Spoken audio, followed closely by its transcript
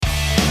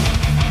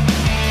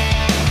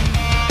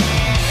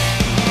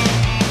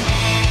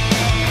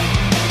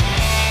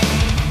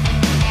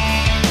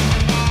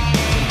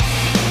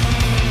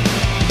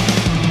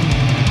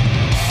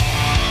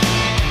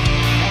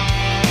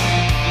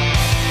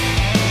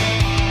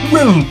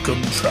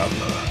Welcome,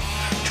 traveler,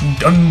 to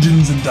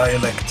Dungeons and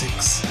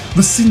Dialectics,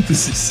 the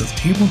synthesis of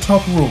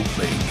tabletop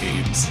role-playing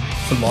games,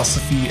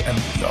 philosophy, and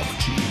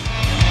theology.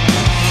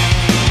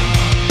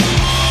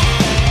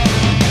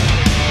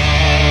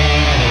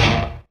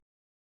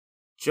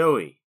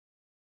 Joey.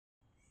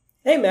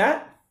 Hey,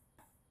 Matt.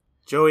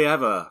 Joey, I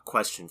have a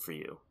question for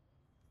you.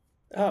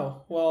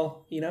 Oh,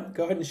 well,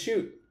 go ahead and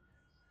shoot.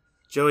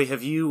 Joey,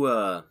 have you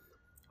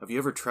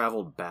ever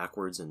traveled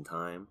backwards in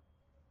time?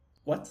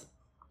 What?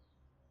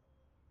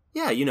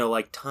 Yeah,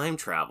 like time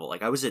travel.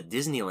 Like, I was at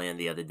Disneyland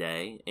the other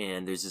day,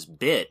 and there's this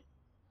bit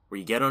where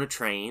you get on a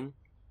train,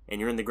 and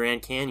you're in the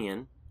Grand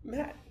Canyon,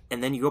 Matt.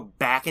 and then you go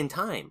back in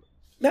time.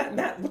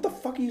 Matt, what the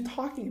fuck are you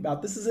talking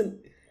about? This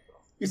isn't...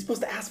 You're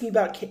supposed to ask me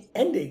about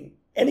ending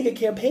a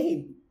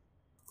campaign.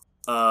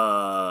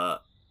 Well,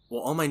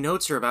 all my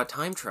notes are about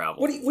time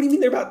travel. What do you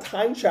mean they're about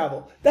time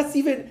travel? That's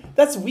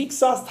weak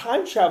sauce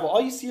time travel. All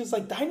you see is,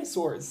 like,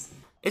 dinosaurs.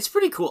 It's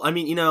pretty cool. I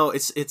mean,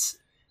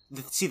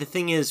 See, the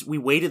thing is, we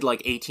waited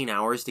like 18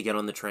 hours to get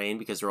on the train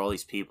because there were all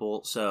these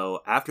people.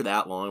 So after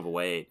that long of a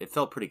wait, it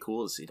felt pretty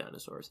cool to see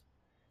dinosaurs.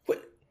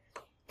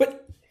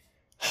 But,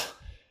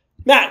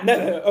 Matt, no.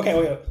 Okay,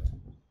 wait.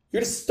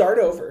 You're to start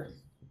over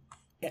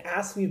and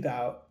ask me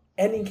about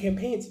ending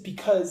campaigns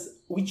because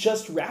we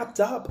just wrapped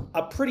up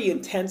a pretty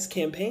intense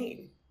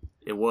campaign.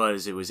 It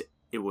was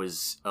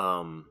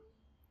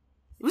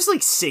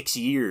like 6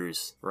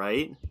 years,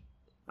 right?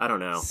 I don't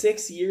know.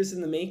 6 years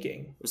in the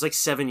making. It was like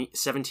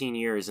 17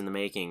 years in the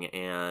making,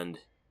 and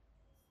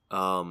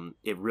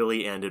it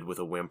really ended with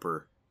a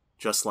whimper.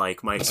 Just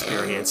like my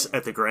experience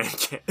at the Grand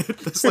Canyon.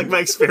 Just like my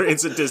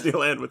experience at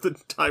Disneyland with the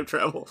time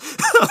travel.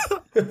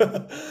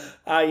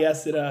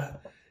 Yes,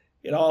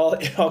 it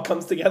all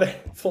comes together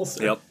full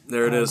circle. Yep,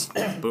 there it is.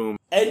 Boom.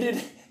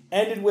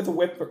 Ended with a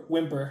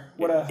whimper.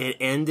 It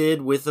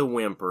ended with a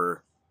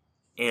whimper,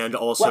 and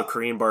also Well,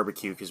 Korean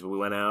barbecue, because we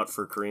went out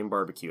for Korean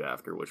barbecue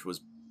after, which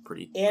was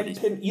pretty.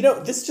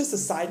 This is just a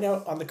side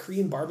note on the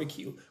Korean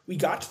barbecue. We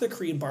got to the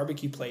Korean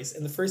barbecue place,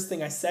 and the first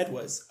thing I said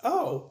was,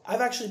 "Oh,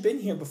 I've actually been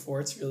here before.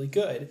 It's really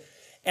good."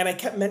 And I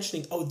kept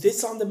mentioning, "Oh,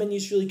 this on the menu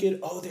is really good.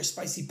 Oh, their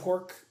spicy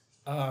pork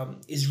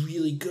is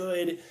really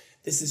good.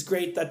 This is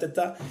great, da da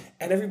da."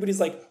 And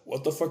everybody's like,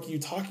 "What the fuck are you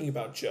talking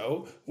about,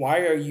 Joe? Why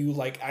are you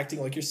like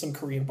acting like you're some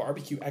Korean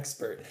barbecue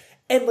expert?"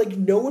 And like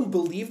no one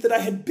believed that I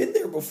had been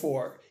there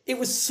before. It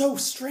was so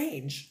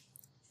strange.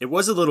 It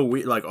was a little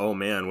weird, like, oh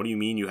man, what do you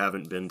mean you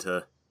haven't been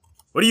to...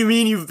 What do you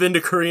mean you've been to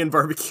Korean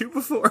barbecue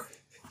before?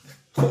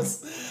 I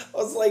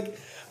was like,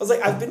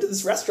 I've been to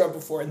this restaurant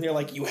before, and they're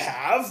like, "You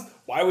have?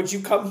 Why would you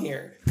come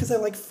here?" Because I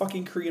like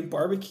fucking Korean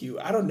barbecue.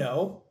 I don't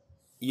know.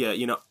 Yeah,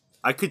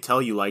 I could tell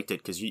you liked it,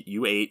 because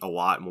you ate a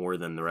lot more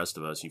than the rest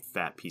of us, you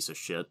fat piece of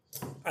shit.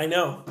 I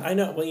know.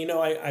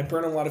 Well, I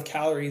burn a lot of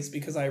calories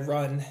because I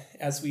run,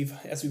 as we've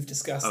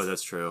discussed. Oh,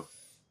 that's true.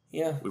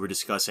 Yeah. We were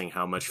discussing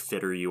how much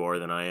fitter you are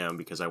than I am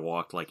because I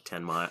walked like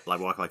 10 miles. I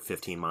walked like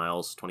 15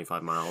 miles,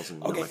 25 miles, and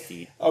my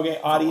feet. Okay,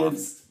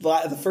 audience.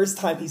 The first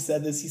time he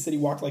said this, he said he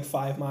walked like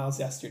 5 miles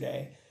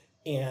yesterday,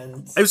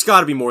 and it's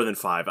got to be more than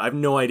 5. I have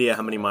no idea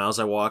how many miles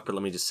I walked, but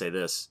let me just say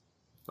this.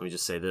 You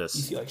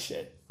feel like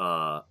shit.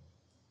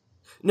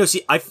 No,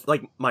 see, I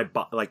like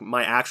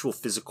my actual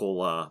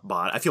physical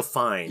body. I feel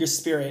fine. Your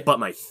spirit, but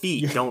my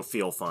feet don't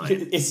feel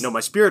fine. No, my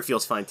spirit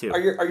feels fine too. Are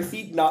your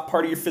feet not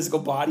part of your physical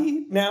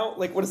body now?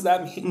 Like, what does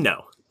that mean?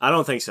 No, I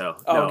don't think so.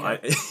 Oh, no,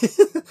 okay.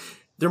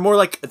 They're more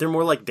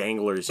like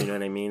danglers. You know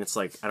what I mean? It's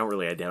like I don't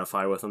really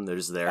identify with them. They're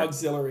just there.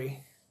 Auxiliary.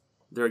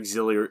 They're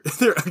auxiliary.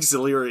 They're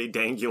auxiliary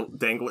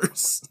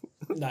danglers.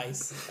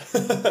 Nice.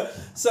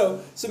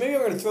 So maybe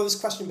I'm going to throw this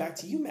question back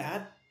to you,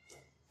 Matt.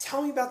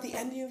 Tell me about the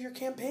ending of your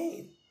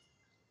campaign.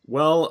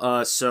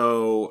 Well,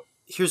 so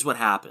here's what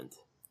happened.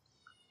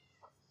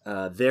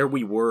 There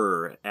we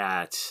were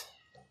at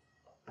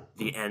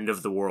the end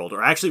of the world.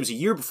 Or actually, it was a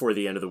year before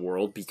the end of the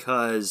world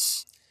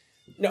because...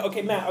 No,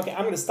 okay, Matt, okay,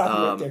 I'm going to stop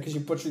you right there because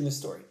you're butchering the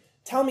story.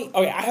 Tell me...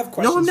 Okay, I have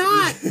questions. No,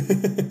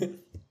 I'm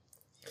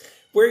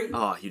not!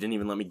 Oh, you didn't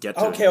even let me get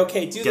to it.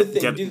 Okay, do the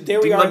thing.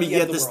 There we are. Let me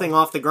get this thing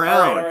off the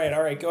ground.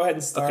 All right. Go ahead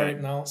and start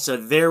it now. So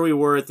there we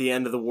were at the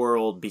end of the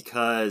world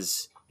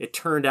because... It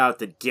turned out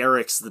that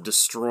Garrix the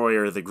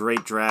Destroyer, the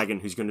great dragon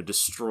who's going to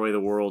destroy the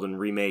world and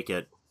remake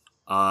it,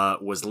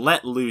 was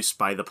let loose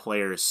by the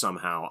players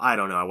somehow. I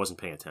don't know, I wasn't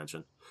paying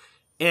attention.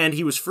 And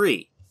he was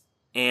free.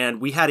 And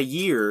we had a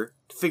year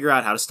to figure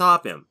out how to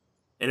stop him.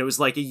 And it was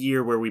like a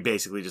year where we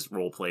basically just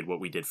role-played what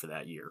we did for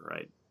that year,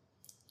 right?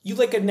 You,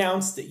 like,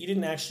 announced it. You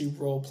didn't actually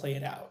role-play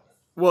it out.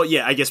 Well,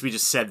 yeah, I guess we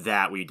just said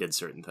that we did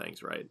certain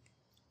things, right?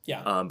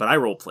 Yeah. But I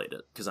role-played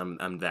it, because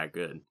I'm that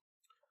good.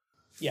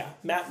 Yeah,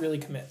 Matt really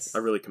commits. I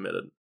really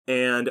committed.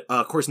 And,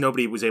 of course,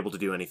 nobody was able to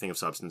do anything of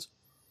substance.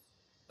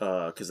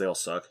 Because they all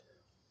suck.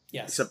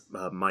 Yes.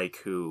 Except Mike,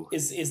 who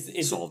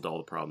is solved all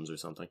the problems or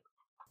something.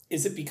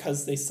 Is it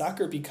because they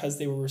suck or because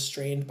they were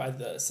restrained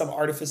by some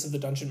artifice of the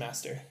Dungeon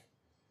Master?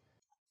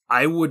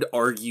 I would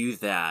argue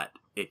that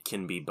it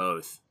can be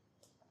both.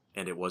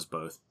 And it was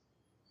both.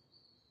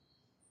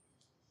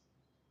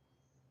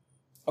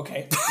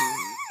 Okay.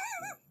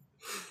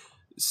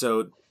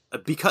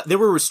 because they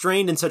were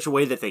restrained in such a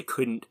way that they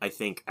couldn't, I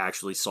think,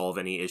 actually solve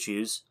any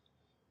issues.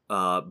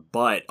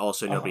 But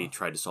also nobody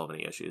tried to solve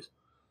any issues.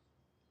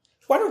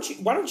 Why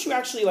don't you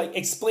actually like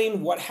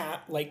explain what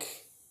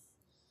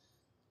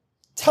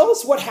tell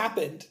us what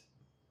happened.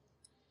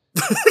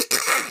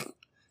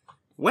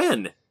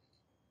 When?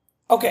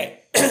 Okay.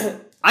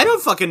 I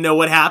don't fucking know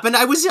what happened.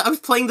 I was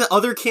playing the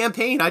other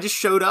campaign. I just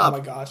showed up. Oh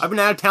my gosh. I've been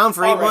out of town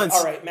for 8 months.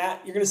 All right,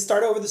 Matt, you're going to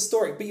start over the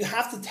story, but you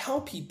have to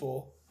tell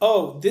people,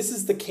 oh, this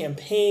is the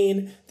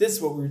campaign, this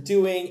is what we were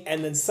doing,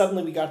 and then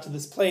suddenly we got to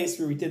this place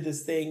where we did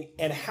this thing,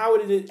 and how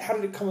did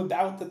it come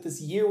about that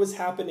this year was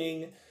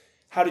happening?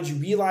 How did you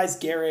realize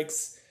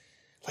Garrix?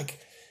 Like,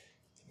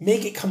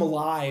 make it come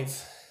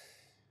alive.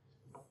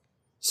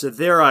 So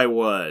there I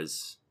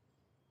was,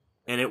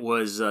 and it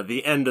was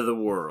the end of the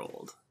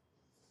world.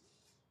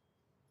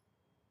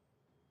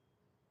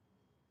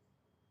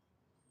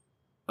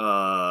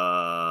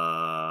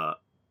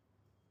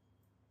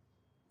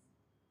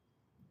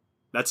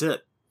 That's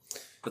it.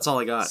 That's all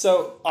I got.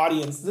 So,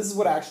 audience, this is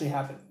what actually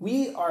happened.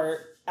 We are,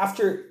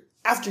 after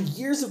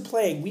years of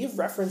playing, we have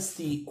referenced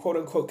the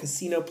quote-unquote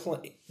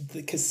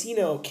the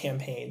casino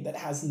campaign that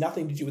has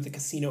nothing to do with the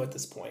casino at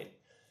this point.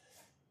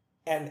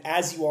 And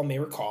as you all may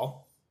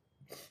recall,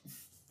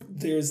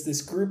 there's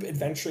this group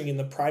adventuring in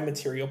the Prime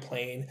Material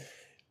plane,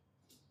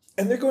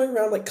 and they're going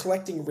around like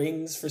collecting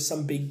rings for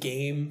some big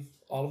game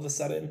all of a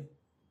sudden.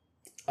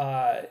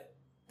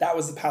 That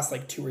was the past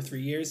like 2 or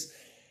 3 years.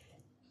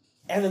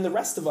 And then the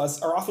rest of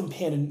us are off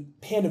in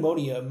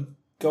Pandemonium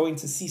going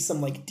to see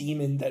some like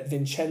demon that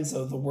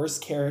Vincenzo, the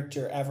worst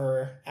character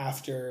ever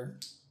after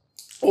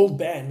Old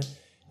Ben,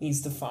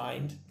 needs to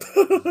find.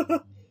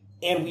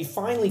 And we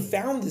finally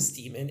found this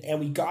demon, and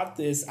we got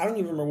this, I don't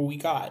even remember what we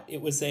got.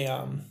 It was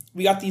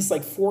we got these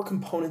like 4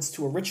 components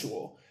to a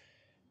ritual.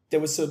 We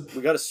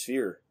got a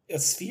sphere. A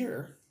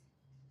sphere?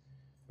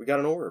 We got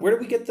an orb. Where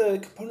did we get the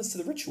components to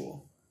the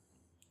ritual?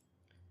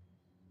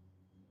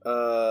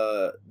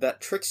 That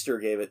trickster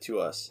gave it to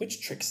us.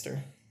 Which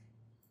trickster?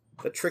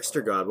 The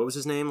trickster god. What was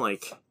his name?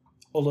 Like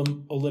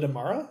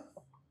Olidamara?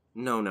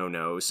 No.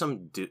 It was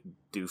some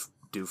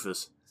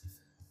doofus.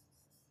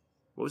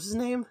 What was his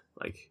name?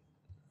 Like,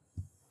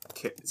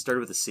 it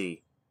started with a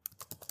C.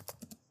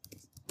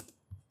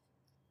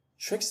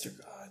 Trickster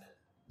god.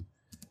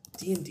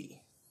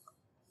 D&D.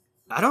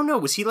 I don't know.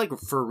 Was he like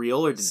for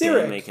real, or did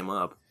they make him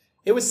up?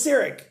 It was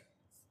Cyric.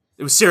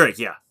 It was Cyric,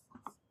 yeah.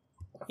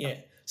 Yeah.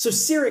 So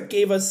Cyric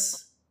gave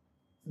us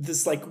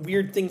this like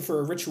weird thing for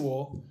a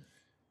ritual.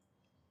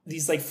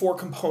 These like 4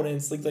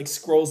 components, like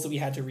scrolls that we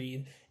had to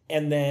read.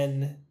 And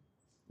then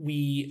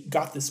we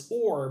got this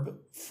orb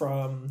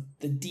from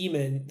the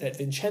demon that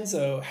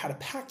Vincenzo had a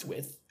pact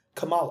with,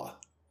 Kamala.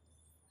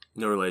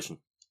 No relation.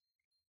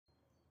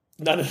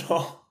 None at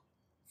all.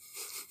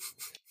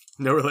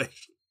 No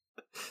relation.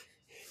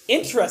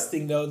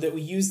 Interesting though that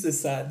we use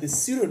this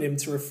pseudonym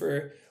to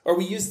refer, or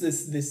we use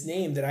this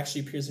name that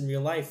actually appears in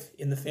real life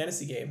in the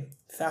fantasy game.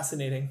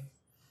 Fascinating.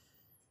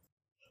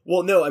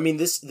 Well, no, I mean,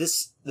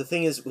 the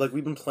thing is, like,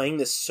 we've been playing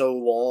this so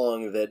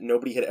long that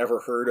nobody had ever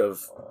heard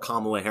of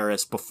Kamala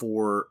Harris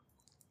before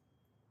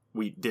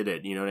we did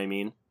it, you know what I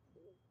mean?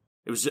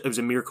 It was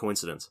a mere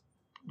coincidence.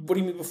 What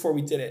do you mean before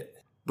we did it?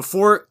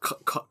 Before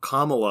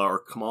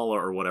Kamala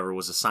or whatever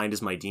was assigned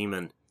as my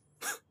demon,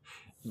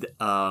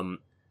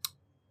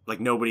 like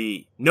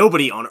nobody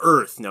on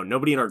Earth,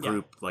 nobody in our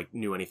group like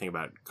knew anything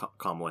about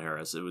Kamala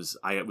Harris.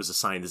 I was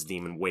assigned this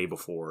demon way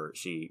before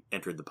she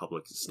entered the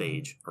public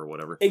stage or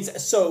whatever.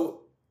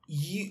 So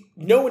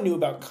no one knew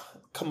about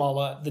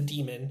Kamala the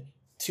demon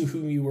to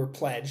whom you were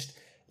pledged.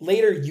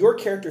 Later, your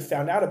character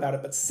found out about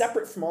it, but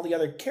separate from all the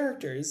other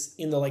characters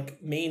in the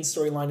like main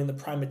storyline in the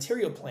Prime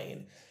Material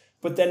plane.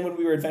 But then when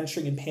we were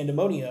adventuring in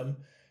Pandemonium,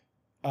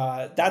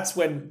 that's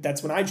when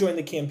I joined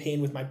the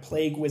campaign with my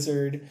plague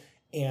wizard.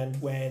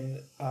 And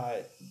when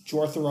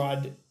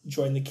Jortharod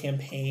joined the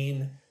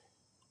campaign,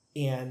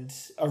 and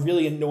a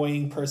really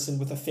annoying person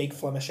with a fake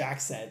Flemish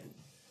accent.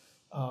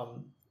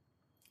 Whom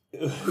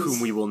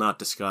we will not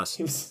discuss.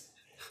 He was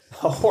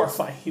a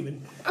horrifying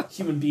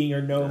human being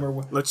or gnome or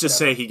whatever. Let's just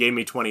say he gave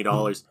me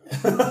 $20.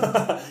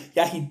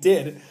 Yeah, he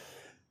did.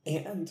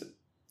 And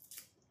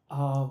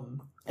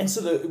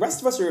so the rest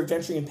of us are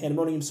adventuring in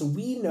Pandemonium, so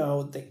we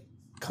know that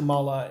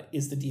Kamala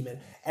is the demon.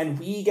 And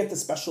we get the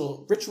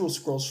special ritual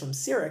scrolls from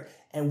Cyric,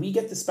 and we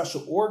get the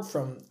special orb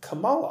from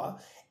Kamala.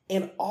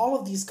 And all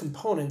of these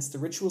components, the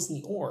rituals in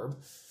the orb,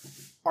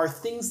 are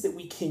things that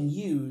we can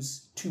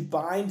use to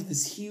bind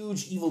this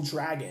huge evil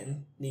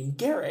dragon named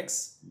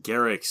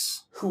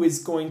Garrix. Who is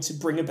going to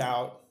bring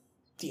about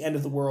the end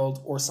of the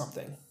world or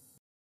something.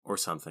 Or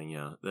something,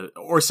 yeah.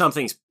 Or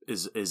something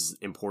is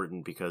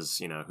important because,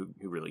 who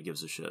really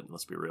gives a shit?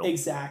 Let's be real.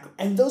 Exactly.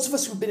 And those of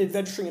us who've been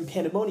adventuring in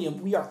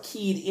Pandemonium, we are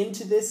keyed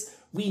into this.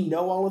 We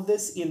know all of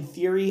this in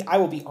theory. I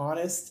will be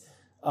honest.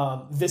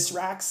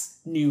 Visrax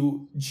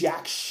knew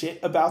jack shit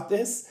about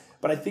this,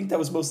 but I think that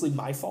was mostly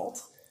my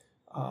fault.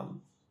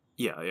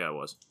 Yeah, it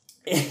was.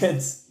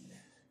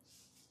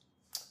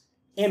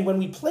 And when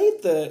we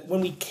played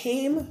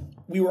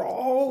we were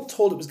all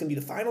told it was going to be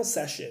the final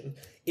session.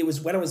 It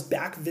was when I was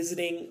back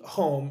visiting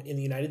home in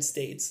the United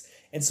States.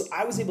 And so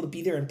I was able to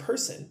be there in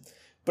person,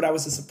 but I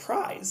was a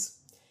surprise.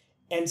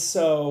 And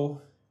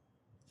so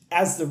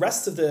as the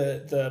rest of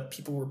the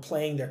people were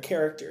playing their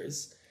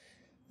characters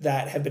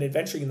that had been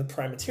adventuring in the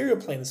Prime Material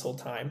plane this whole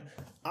time,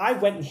 I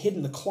went and hid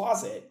in the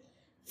closet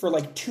for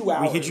like 2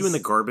 hours. We hid you in the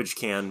garbage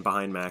can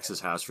behind Max's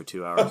house for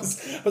 2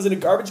 hours. I was in a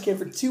garbage can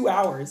for 2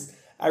 hours.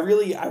 I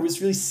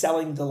was really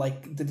selling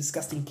the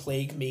disgusting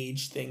plague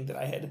mage thing that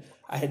I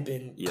had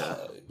been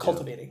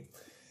cultivating.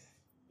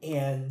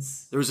 And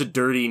there was a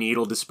dirty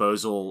needle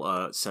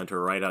disposal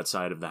center right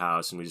outside of the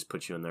house, and we just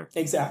put you in there.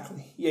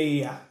 Exactly.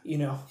 Yeah. You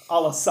know,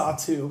 a la Saw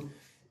 2.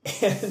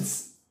 And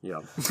yeah,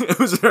 it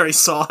was very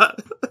Saw.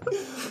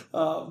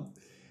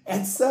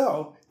 And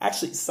so,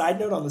 actually, side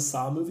note on the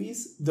Saw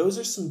movies, those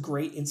are some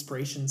great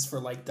inspirations for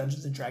like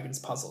Dungeons and Dragons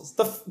puzzles.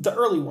 The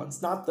early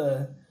ones, not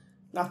the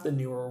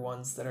newer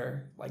ones that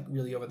are like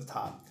really over the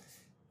top.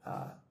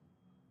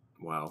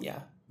 Wow.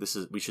 Yeah.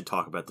 We should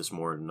talk about this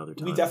more another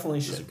time. We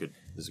definitely should.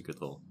 This is a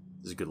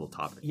good little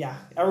topic. Yeah.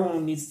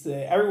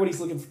 Everybody's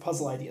looking for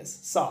puzzle ideas.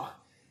 Saw.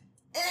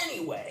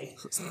 Anyway.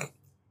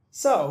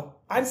 So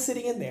I'm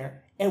sitting in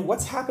there, and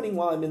what's happening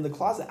while I'm in the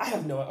closet?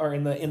 Or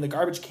in the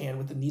garbage can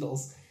with the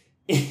needles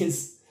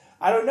is,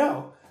 I don't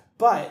know.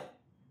 But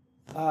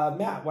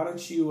Matt, why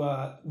don't you,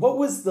 what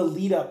was the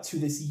lead up to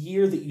this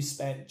year that you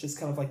spent just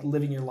kind of like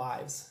living your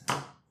lives?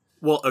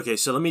 Well, okay,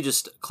 so let me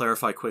just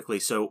clarify quickly.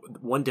 So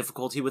one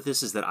difficulty with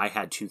this is that I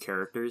had 2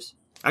 characters.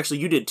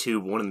 Actually, you did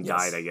too, but one of them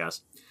died, I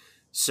guess.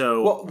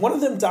 So, well, one of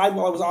them died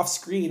while I was off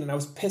screen, and I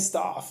was pissed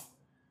off.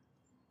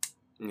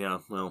 Yeah,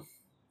 well,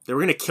 they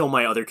were going to kill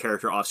my other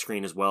character off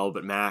screen as well,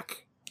 but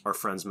our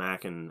friends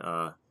Mac and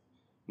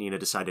Nina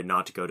decided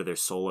not to go to their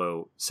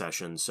solo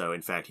session, so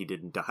in fact, he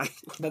didn't die.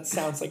 That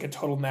sounds like a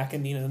total Mac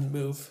and Nina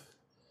move.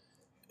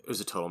 It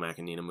was a total Mac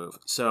and Nina move.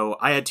 So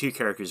I had 2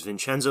 characters,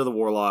 Vincenzo the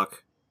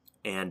Warlock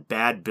and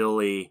Bad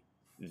Billy,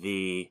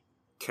 the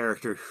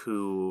character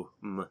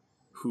whom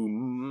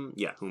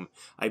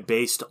I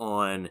based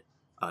on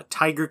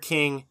Tiger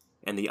King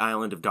and the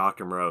Island of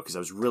Dr. Moreau, because I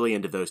was really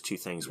into those 2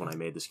 things when I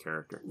made this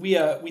character. We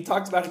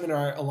talked about him in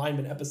our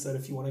alignment episode.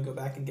 If you want to go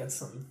back and get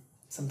some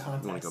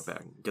context, I want to go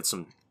back and get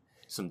some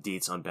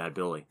deets on Bad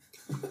Billy.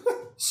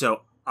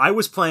 So I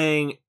was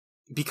playing,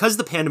 because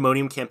the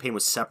Pandemonium campaign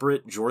was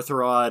separate.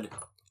 Jortharod,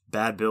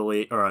 Bad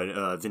Billy,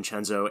 or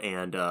Vincenzo,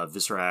 and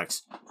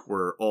Viscerax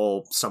were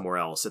all somewhere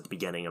else at the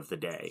beginning of the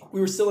day. We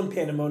were still in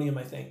Pandemonium,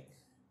 I think.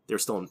 They were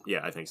still in,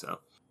 yeah, I think so.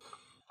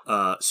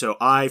 So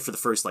I, for the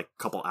first like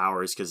couple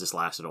hours, because this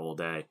lasted all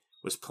day,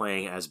 was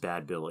playing as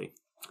Bad Billy.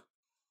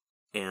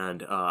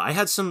 And I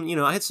had some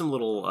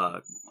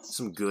little,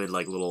 some good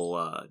like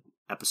little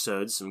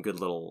episodes, some good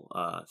little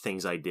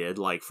things I did.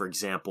 Like, for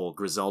example,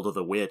 Griselda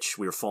the Witch,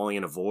 we were falling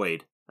in a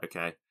void,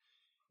 okay?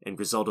 And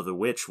Griselda the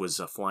Witch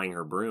was flying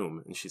her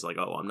broom, and she's like,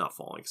 oh, I'm not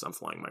falling because I'm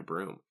flying my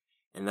broom.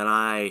 And then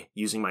I,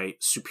 using my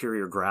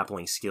superior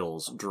grappling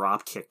skills,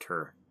 drop-kicked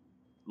her,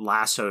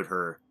 lassoed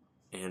her,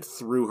 and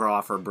threw her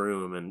off her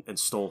broom and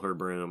stole her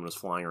broom and was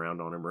flying around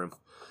on her broom.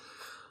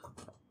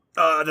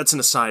 That's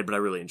an aside, but I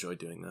really enjoyed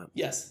doing that.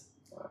 Yes.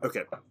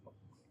 Okay.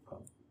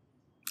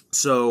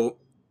 So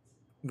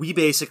we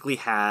basically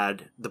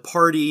had the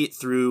party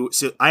through...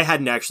 So I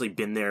hadn't actually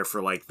been there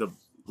for like the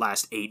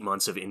last 8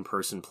 months of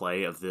in-person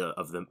play of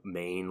the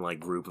main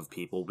like group of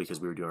people, because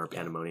we were doing our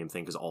Pandemonium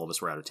thing because all of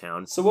us were out of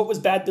town. So what was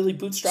Bad Billy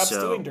Bootstraps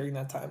doing during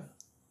that time?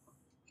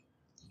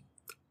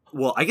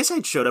 Well, I guess I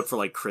had showed up for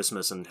like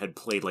Christmas and had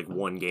played like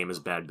one game as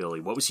Bad Billy.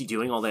 What was he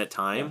doing all that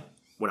time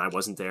when I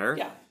wasn't there?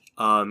 Yeah.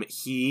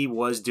 He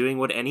was doing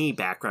what any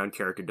background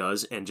character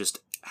does, and just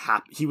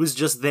he was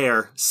just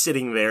there,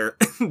 sitting there,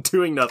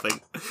 doing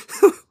nothing.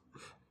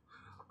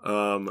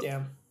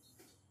 Damn.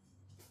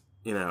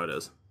 You know how it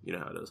is.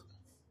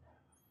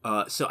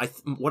 So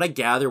what I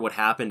gather what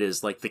happened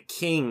is like the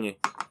king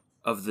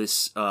of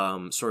this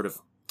sort of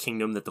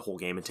kingdom that the whole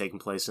game had taken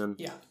place in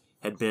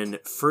had been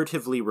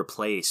furtively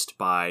replaced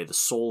by the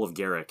soul of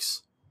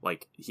Garrix.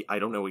 Like, I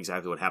don't know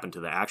exactly what happened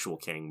to the actual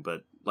king,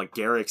 but like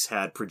Garrix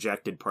had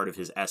projected part of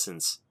his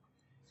essence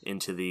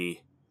into the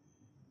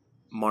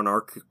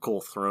monarchical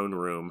throne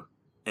room,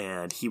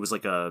 and he was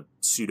like a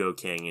pseudo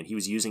king, and he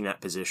was using that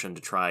position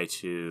to try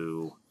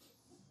to,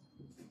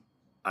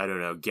 I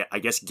don't know, get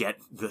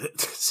the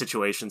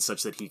situation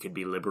such that he could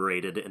be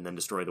liberated and then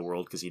destroy the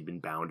world, because he'd been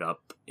bound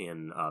up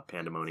in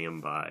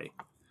Pandemonium by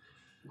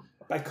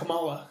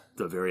Kamala,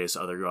 the various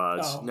other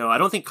gods. Oh. No, I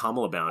don't think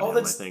Kamala bound him.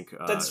 I think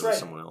that's it right. was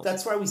someone else.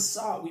 That's why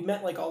we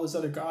met like all those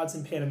other gods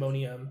in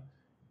Pandemonium,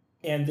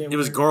 and it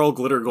was Garl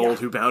Glittergold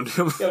who bound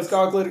him. Yeah, it was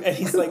Garl Glitter, and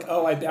he's like,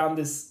 "Oh, I bound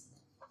this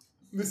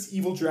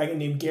evil dragon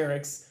named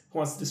Garrix who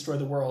wants to destroy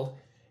the world."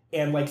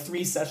 And like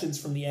 3 sessions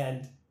from the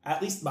end,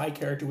 at least my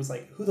character was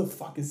like, "Who the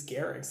fuck is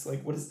Garrix?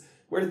 Like,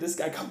 where did this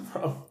guy come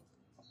from?"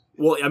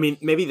 Well, I mean,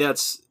 maybe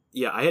that's...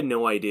 Yeah, I had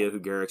no idea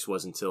who Garrix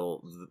was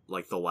until,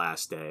 like, the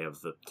last day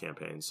of the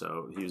campaign,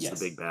 so he was the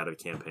big bad of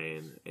the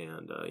campaign,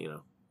 and,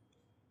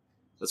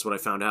 That's what I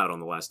found out on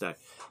the last day.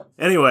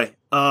 Anyway,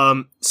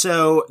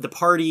 so the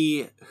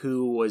party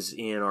who was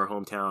in our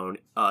hometown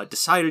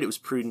decided it was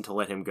prudent to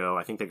let him go.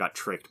 I think they got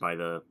tricked by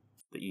the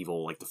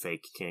evil, like the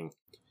fake king.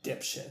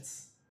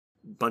 Dipshits.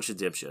 Bunch of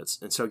dipshits.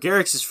 And so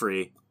Garrix is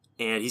free,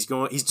 and he's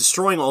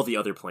destroying all the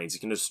other planes.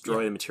 He's going to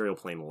destroy the material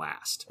plane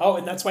last. Oh,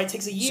 and that's why it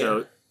takes a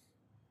year.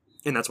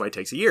 And that's why it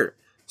takes a year.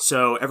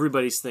 So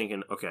everybody's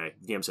thinking, okay,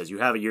 the DM says, you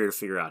have a year to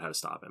figure out how to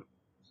stop him.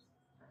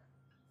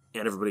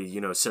 And everybody,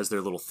 says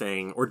their little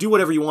thing, or do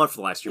whatever you want for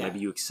the last year. Yeah.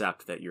 Maybe you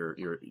accept that your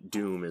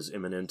doom is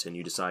imminent, and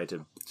you decide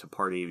to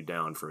party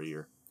down for a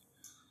year.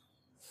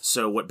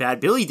 So what Bad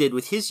Billy did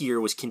with his year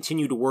was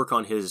continue to work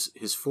on his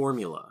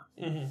formula,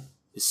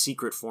 his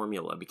secret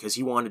formula, because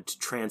he wanted to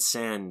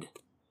transcend,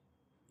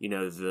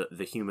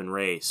 the human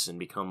race and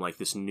become like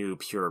this new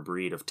pure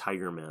breed of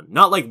tiger men.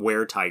 Not like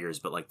were-tigers,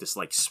 but like this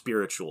like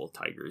spiritual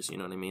tigers. You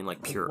know what I mean?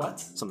 Like pure, what?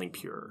 Something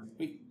pure.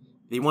 Wait.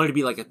 They wanted to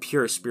be like a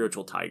pure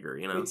spiritual tiger,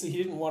 Wait, so he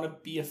didn't want to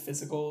be a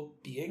physical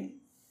being?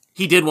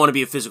 He did want to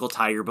be a physical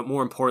tiger, but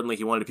more importantly,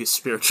 he wanted to be a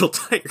spiritual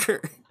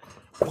tiger.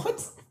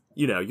 What?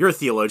 You're a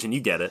theologian, you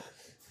get it.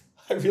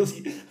 I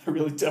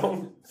really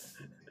don't.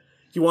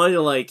 He wanted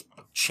to like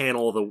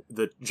channel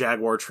the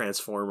Jaguar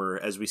Transformer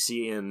as we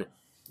see in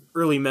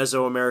early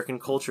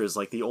Mesoamerican cultures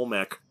like the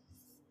Olmec.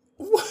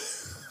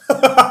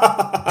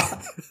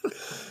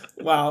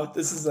 Wow,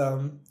 this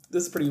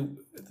is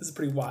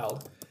pretty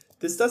wild.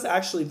 This does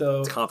actually,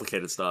 though. It's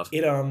complicated stuff.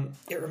 It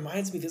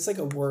reminds me. There's like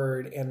a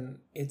word, and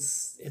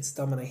it's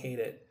dumb, and I hate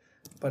it.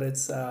 But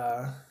it's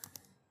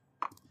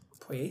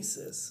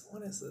poiesis.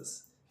 What is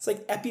this? It's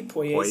like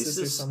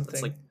epipoiesis or something.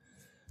 It's like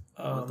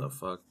what the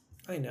fuck?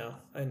 I know.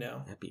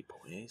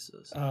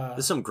 Epipoiesis.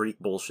 This is some Greek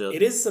bullshit.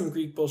 It is some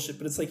Greek bullshit,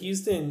 but it's like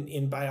used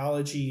in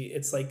biology.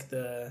 It's like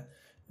the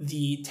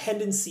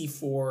tendency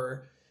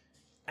for,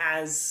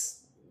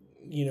 as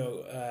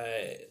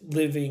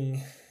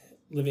living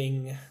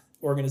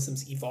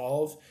organisms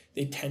evolve,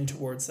 they tend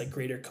towards like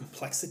greater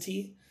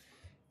complexity.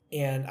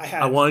 And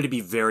I wanted to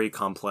be very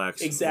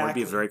complex. Exactly. I wanted to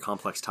be a very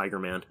complex tiger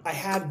man. I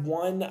had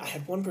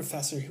one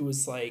professor who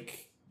was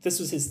like,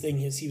 this was his thing.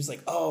 He was like,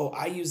 oh,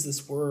 I use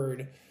this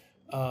word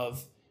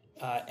of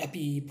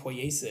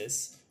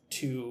epipoiesis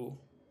to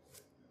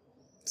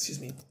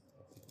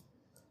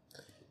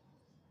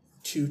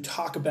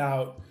talk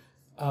about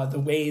the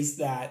ways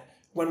that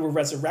when we're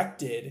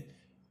resurrected,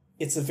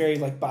 it's a very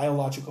like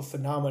biological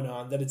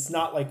phenomenon, that it's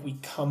not like we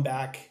come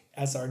back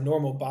as our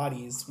normal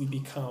bodies, we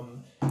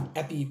become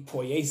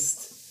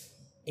epipoiesed,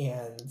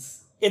 and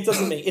it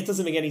doesn't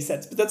make any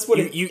sense. But that's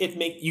what you get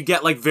like you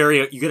get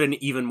an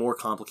even more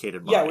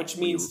complicated body. Yeah, which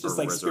means just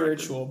like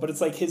spiritual, but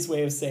it's like his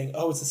way of saying,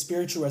 oh, it's a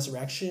spiritual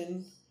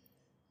resurrection,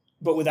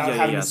 but without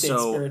having to say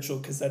it's spiritual,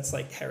 because that's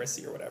like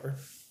heresy or whatever.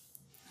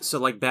 So,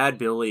 like, Bad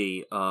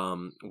Billy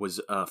was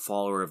a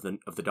follower of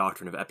the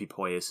doctrine of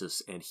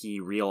epipoiesis, and he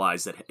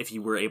realized that if he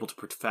were able to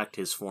perfect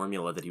his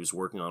formula that he was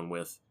working on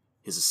with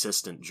his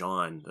assistant,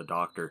 John, the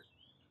doctor,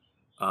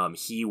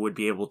 he would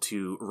be able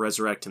to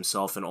resurrect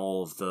himself and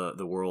all of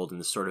the world in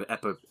this sort of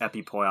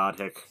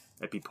epipoietic,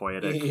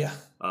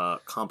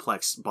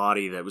 complex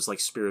body that was,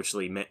 like,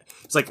 spiritually...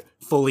 It's, like,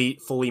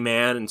 fully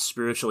man and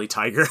spiritually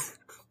tiger.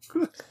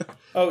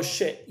 Oh,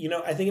 shit.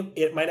 I think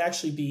it might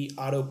actually be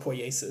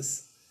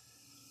autopoiesis.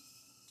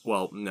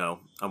 Well, no,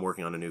 I'm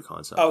working on a new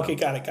concept. Oh, okay,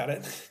 got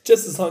it.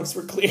 Just as long as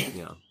we're clear.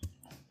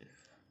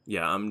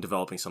 Yeah, I'm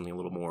developing something a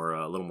little more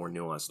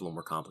nuanced, a little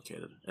more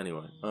complicated.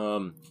 Anyway,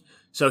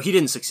 so he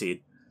didn't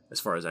succeed, as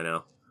far as I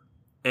know.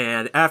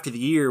 And after the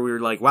year, we were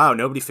like, wow,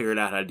 nobody figured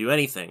out how to do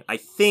anything. I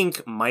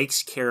think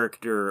Mike's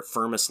character,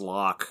 Firmus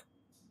Locke,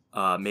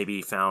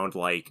 maybe found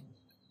like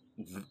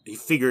he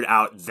figured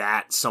out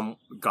that some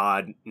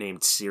god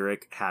named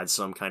Cyric had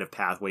some kind of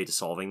pathway to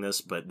solving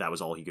this, but that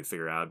was all he could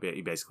figure out.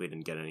 He basically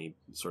didn't get any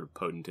sort of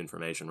potent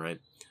information, right?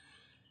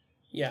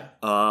 Yeah.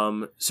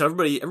 So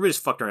everybody's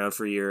fucked around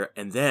for a year,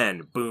 and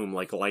then, boom,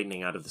 like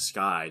lightning out of the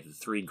sky, the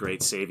three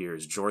great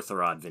saviors,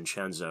 Jortharod,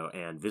 Vincenzo,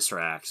 and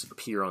Viscerax,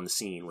 appear on the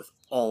scene with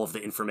all of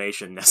the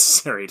information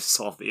necessary to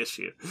solve the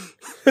issue.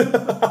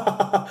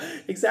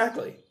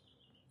 Exactly.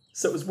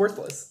 So it was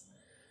worthless.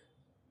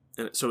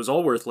 And so it was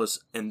all worthless,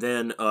 and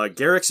then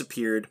Garrix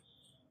appeared,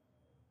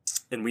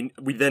 and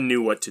we then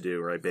knew what to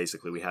do, right?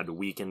 Basically, we had to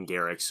weaken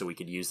Garrix so we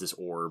could use this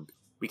orb.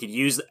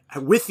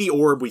 With the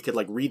orb, we could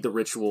like read the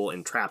ritual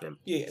and trap him.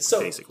 Yeah. So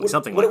basically,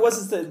 what it was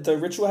is the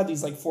ritual had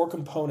these like 4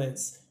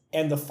 components,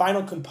 and the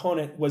final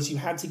component was you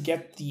had to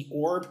get the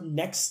orb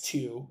next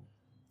to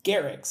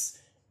Garrix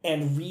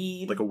and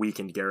read like a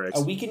weakened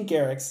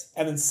Garrix.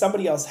 And then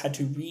somebody else had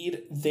to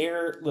read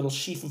their little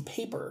sheaf of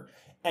paper,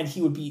 and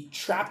he would be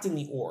trapped in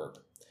the orb.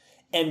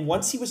 And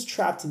once he was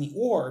trapped in the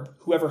orb,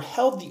 whoever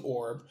held the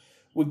orb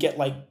would get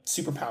like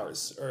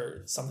superpowers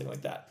or something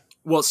like that.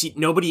 Well, see,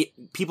 nobody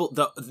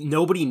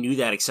knew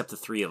that except the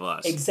three of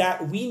us.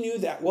 Exactly. We knew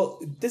that. Well,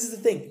 this is the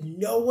thing.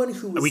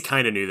 We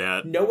kind of knew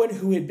that. No one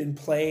who had been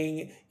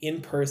playing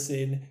in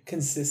person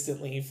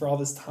consistently for all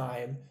this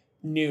time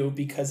knew,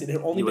 because it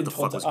had only been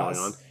told to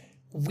us.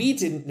 We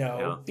didn't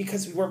know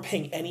because we weren't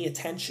paying any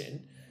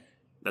attention.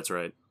 That's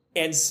right.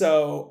 And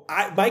so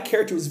my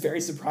character was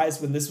very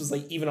surprised when this was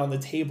like even on the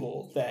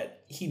table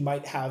that he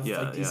might have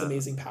like these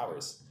amazing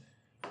powers.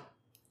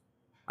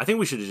 I think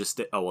we should have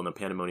just oh well, no,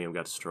 Pandemonium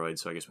got destroyed,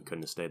 so I guess we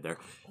couldn't have stayed there.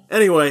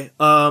 Anyway,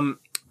 and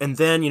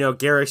then,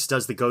 Garrix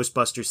does the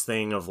Ghostbusters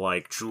thing of,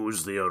 like,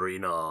 choose the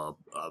arena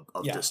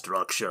of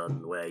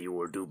destruction where you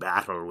will do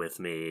battle with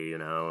me,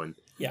 and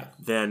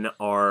then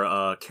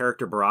our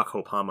character Barack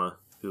Hopama,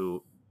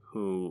 who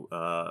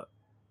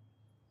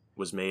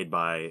was made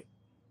by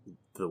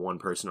the one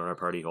person on our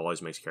party who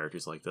always makes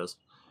characters like this,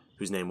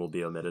 whose name will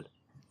be omitted.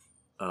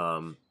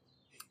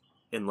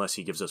 Unless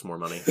he gives us more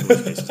money, in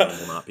which case his name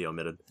will not be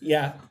omitted.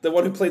 Yeah, the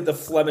one who played the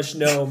Flemish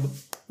gnome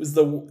was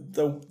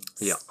the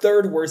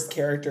third worst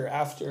character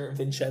after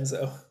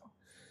Vincenzo.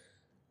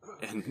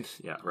 And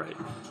right.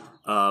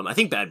 I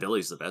think Bad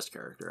Billy's the best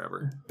character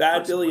ever.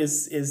 Bad Billy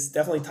is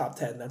definitely top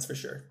 10, that's for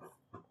sure.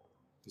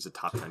 He's a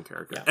top 10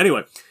 character. Yeah.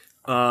 Anyway,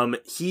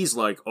 he's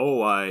like,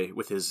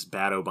 with his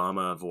Bad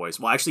Obama voice.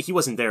 Well, actually, he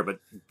wasn't there, but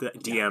the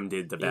DM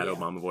did the Bad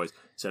Obama voice.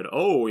 Said,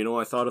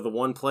 I thought of the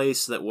one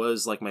place that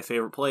was, like, my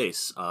favorite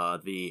place.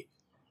 The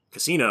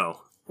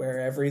casino. Where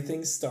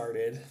everything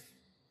started.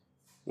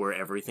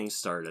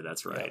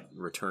 That's right. Yeah.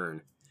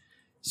 Return.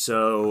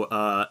 So,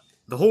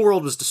 the whole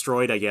world was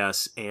destroyed, I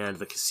guess, and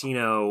the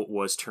casino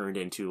was turned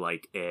into,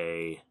 like,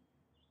 a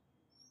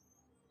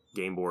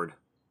game board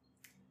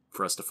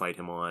for us to fight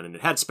him on, and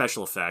it had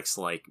special effects,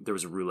 like there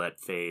was a roulette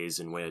phase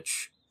in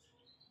which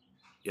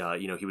he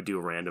would do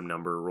a random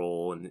number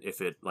roll, and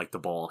if it, like, the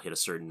ball hit a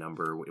certain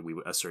number,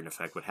 a certain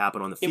effect would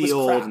happen on the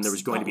field, and there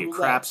was going to be a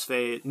craps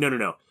phase.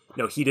 No,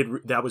 he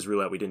did, that was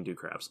roulette. We didn't do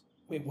craps.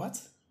 Wait,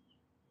 what?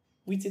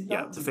 We did not.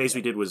 Yeah, the phase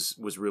we did was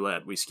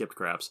roulette. We skipped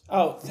craps.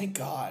 Oh, thank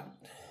God.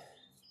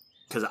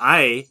 Because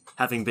I,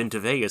 having been to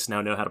Vegas,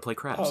 now know how to play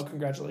craps. Oh,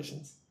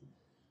 congratulations.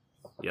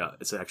 Yeah,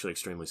 it's actually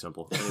extremely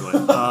simple. Anyway,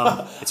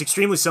 it's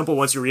extremely simple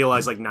once you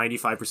realize, like,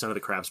 95% of the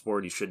craps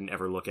board you shouldn't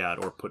ever look at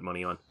or put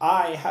money on.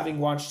 I, having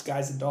watched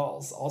Guys and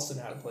Dolls, also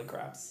know how to play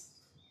craps.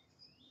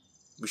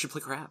 We should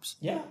play craps.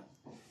 Yeah.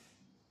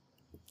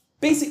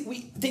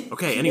 Basically,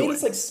 he made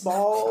us, like,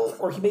 small,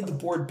 or he made the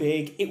board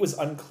big. It was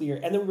unclear.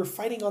 And then we were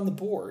fighting on the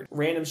board.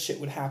 Random shit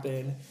would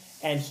happen,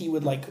 and he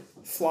would, like,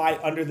 fly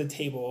under the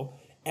table.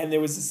 And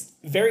there was this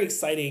very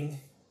exciting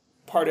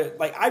part of,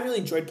 like, I really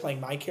enjoyed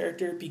playing my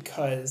character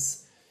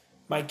because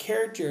my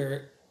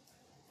character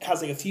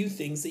has, like, a few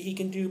things that he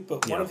can do,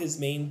 but one of his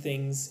main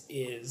things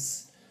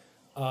is,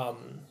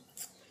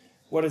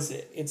 what is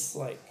it? It's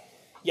like,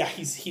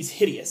 he's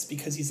hideous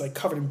because he's, like,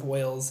 covered in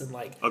boils and,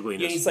 like,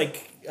 ugliness. He's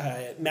like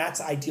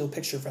Matt's ideal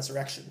picture of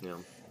resurrection. Yeah.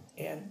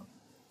 And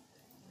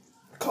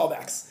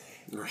callbacks.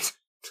 Right.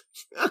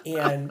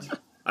 And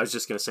I was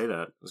just gonna say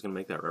that. I was gonna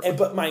make that reference.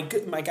 But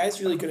my guy's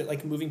really good at,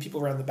 like, moving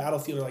people around the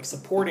battlefield or, like,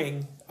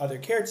 supporting other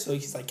characters. So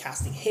he's, like,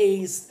 casting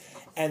haste,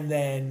 and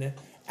then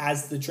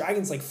as the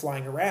dragon's, like,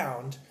 flying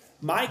around,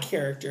 my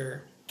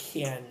character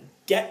can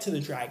get to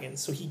the dragon.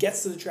 So he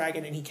gets to the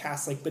dragon and he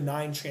casts, like,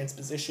 benign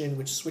transposition,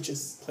 which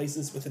switches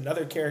places with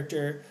another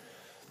character.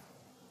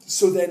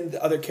 So then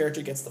the other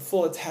character gets the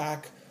full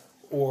attack,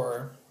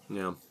 or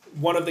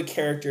one of the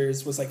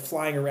characters was, like,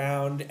 flying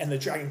around and the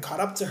dragon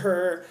caught up to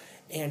her.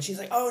 And she's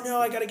like, oh,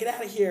 no, I got to get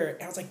out of here.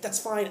 And I was like, that's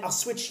fine. I'll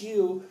switch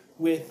you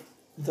with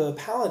the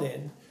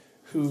paladin,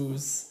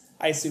 who's,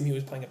 I assume he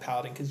was playing a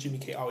paladin because Jimmy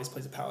K always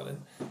plays a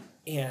paladin.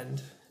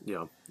 And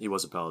yeah, he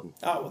was a paladin.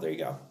 Oh, well, there you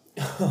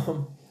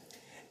go.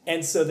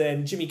 And so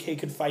then Jimmy K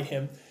could fight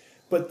him.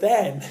 But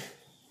then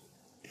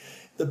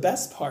the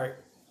best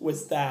part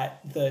was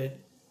that the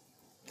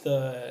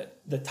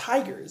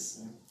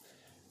tigers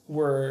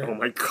were, oh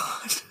my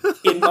God,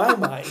 in my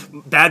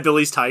mind, Bad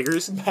Billy's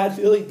tigers, Bad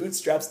Billy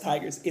Bootstrap's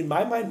tigers, in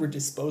my mind, were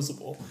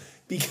disposable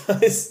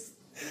because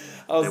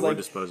they were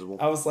disposable.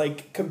 I was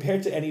like,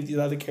 compared to any of the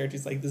other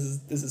characters, like, this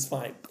is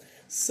fine.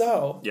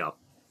 So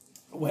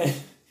when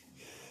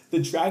the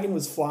dragon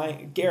was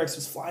flying, Garrix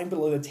was flying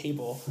below the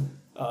table,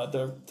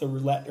 the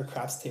roulette or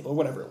craps table, or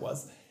whatever it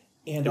was,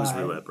 and it was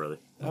roulette, brother.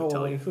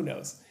 Who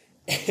knows?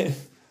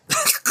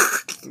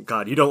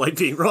 God, you don't like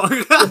being wrong.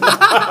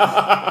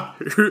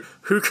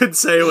 who could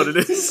say what it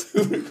is?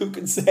 Who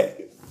can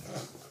say?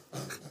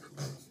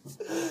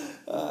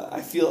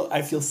 I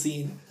feel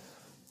seen.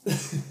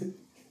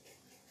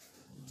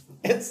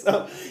 And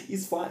so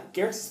he's flying.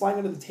 Garrix is flying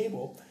under the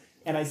table,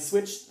 and I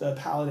switched the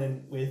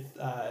paladin with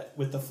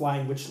the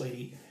flying witch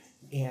lady,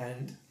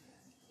 and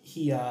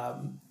he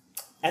and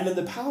then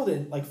the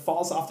paladin, like,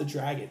 falls off the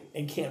dragon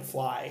and can't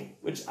fly,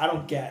 which I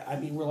don't get. I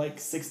mean, we're like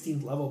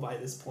 16th level by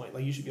this point.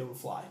 Like, you should be able to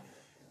fly.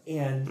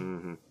 And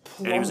and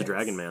he was a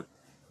dragon man.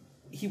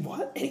 He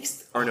what?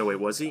 Or no, wait,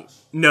 was he?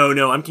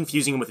 No, I'm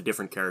confusing him with a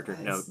different character.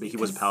 No, he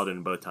was a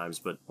paladin both times,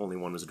 but only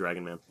one was a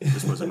dragon man.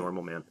 This was a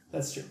normal man.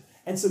 That's true.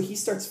 And so he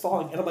starts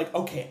falling, and I'm like,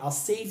 okay, I'll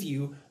save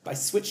you by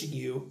switching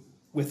you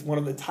with one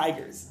of the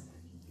tigers.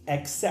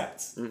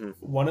 Except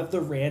one of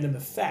the random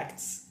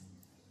effects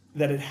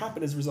that had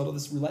happened as a result of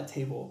this roulette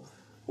table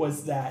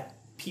was that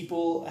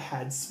people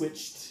had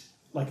switched,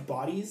 like,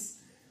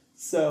 bodies.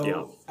 So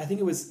Yeah. I think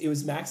it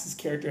was Max's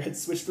character had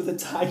switched with a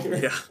tiger.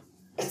 Yeah.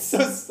 And so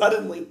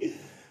suddenly,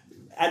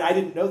 and I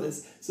didn't know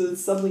this, so then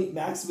suddenly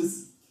Max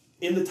was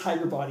in the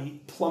tiger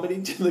body,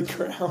 plummeting to the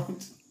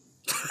ground.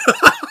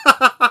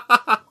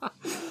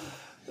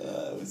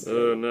 It was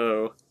Oh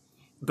no.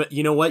 But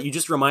you know what? You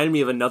just reminded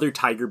me of another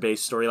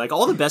tiger-based story. Like,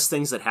 all the best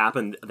things that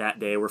happened that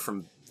day were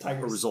from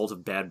Tigers. a result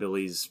of Bad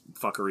Billy's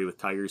fuckery with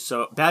tigers.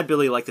 So, Bad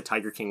Billy, like the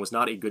Tiger King, was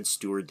not a good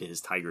steward to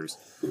his tigers.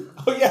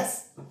 Oh,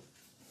 yes.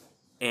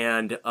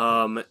 And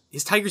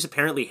his tigers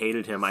apparently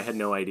hated him. I had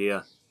no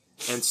idea.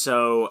 And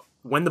so,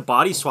 when the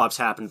body swaps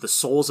happened, the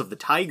souls of the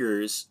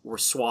tigers were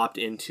swapped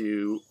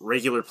into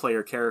regular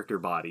player character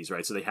bodies,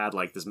 right? So they had,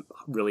 like, this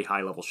really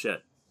high-level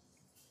shit.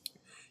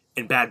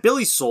 And Bad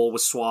Billy's soul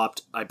was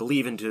swapped, I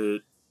believe,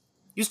 into...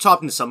 He was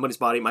swapped into somebody's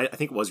body. I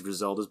think it was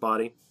Griselda's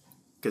body.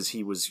 Because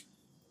he was...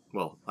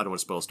 Well, I don't want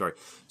to spoil the story.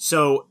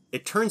 So,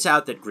 it turns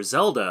out that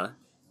Griselda,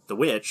 the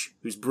witch,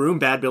 whose broom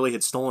Bad Billy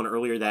had stolen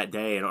earlier that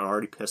day and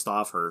already pissed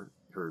off her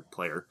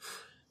player,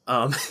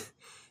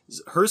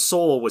 her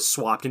soul was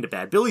swapped into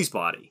Bad Billy's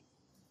body.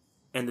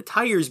 And the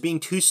tigers, being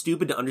too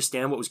stupid to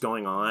understand what was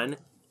going on,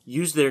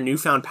 used their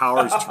newfound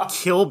powers to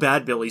kill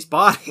Bad Billy's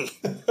body.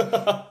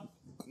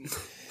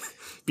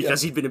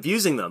 Because he'd been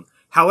abusing them.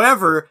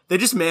 However, they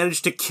just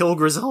managed to kill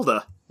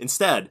Griselda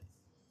instead.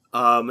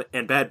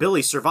 And Bad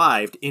Billy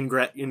survived in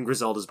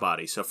Griselda's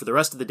body. So for the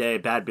rest of the day,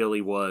 Bad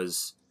Billy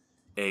was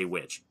a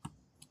witch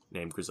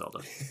named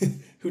Griselda.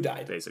 Who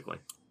died? Basically.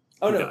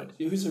 Oh, Who no. died.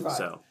 Who survived?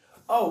 So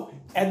Oh,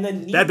 and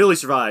then... Bad Billy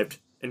survived,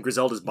 and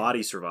Griselda's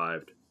body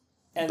survived.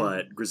 and,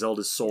 But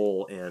Griselda's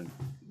soul and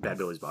Bad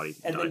Billy's body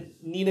And died then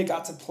Nina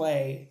got to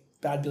play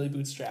Bad Billy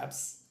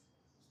Bootstraps,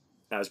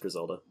 as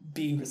Griselda.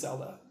 being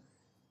Griselda.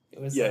 It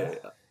was... Yeah.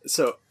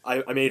 So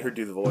I made her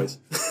do the voice.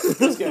 It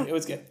was good. It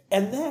was good.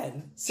 And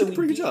then... So Did a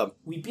pretty good job.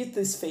 We beat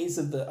this phase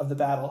of the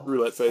battle.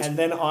 Roulette phase. And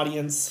then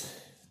audience...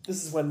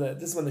 This is when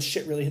the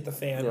shit really hit the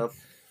fan. Yeah.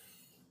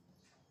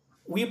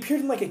 We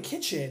appeared in like a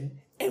kitchen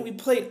and we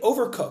played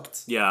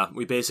Overcooked. Yeah,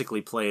 we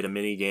basically played a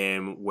mini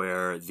game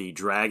where the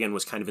dragon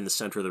was kind of in the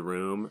center of the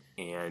room,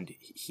 and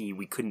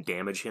we couldn't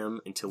damage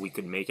him until we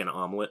could make an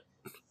omelet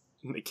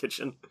in the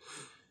kitchen.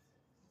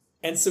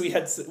 And so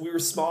we were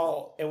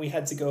small and we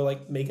had to go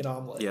like make an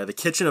omelet. Yeah, the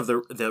kitchen of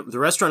the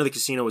restaurant of the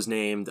casino was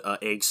named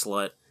Egg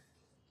Slut,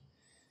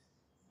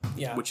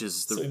 Yeah. which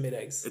is so we made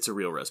eggs. it's a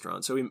real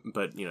restaurant. So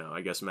but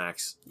I guess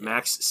Max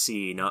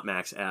C, not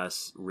Max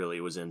S, really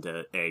was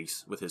into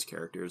eggs with his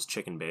characters,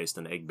 chicken based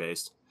and egg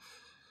based.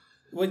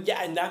 Well,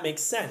 yeah, and that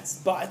makes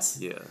sense. But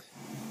Yeah.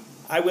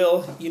 I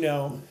will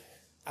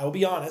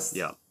be honest.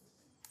 Yeah.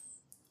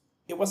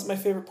 It wasn't my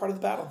favorite part of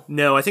the battle.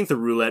 No, I think the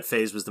roulette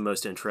phase was the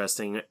most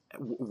interesting.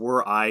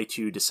 Were I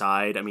to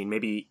decide, I mean,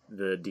 maybe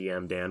the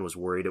DM, Dan, was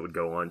worried it would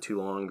go on too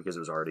long because it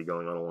was already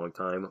going on a long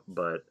time,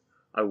 but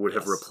I would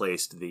have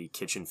replaced the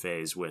kitchen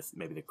phase with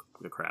maybe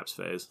the craps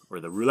phase or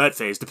the roulette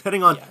phase,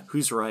 depending on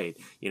who's right.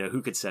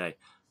 Who could say?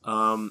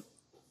 Well,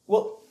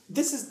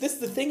 the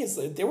thing is,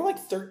 there were like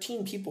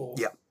 13 people.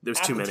 Yeah, there's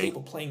at too the many.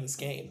 table playing this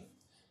game.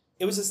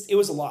 It was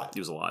a lot. It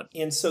was a lot.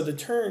 And so the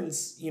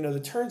turns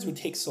would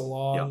take so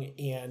long,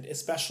 and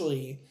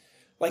especially,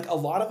 like, a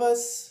lot of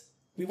us,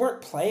 we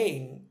weren't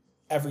playing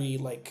we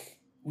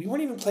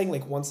weren't even playing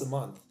like once a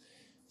month.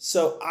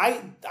 So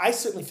I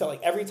certainly felt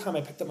like every time I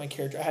picked up my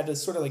character, I had to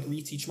sort of like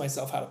reteach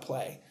myself how to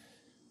play.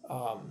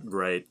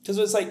 Right. Because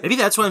it was like... Maybe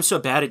that's why I'm so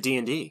bad at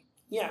D&D.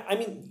 Yeah, I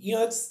mean,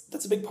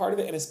 that's a big part of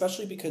it, and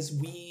especially because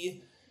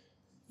we...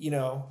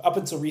 up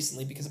until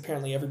recently, because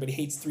apparently everybody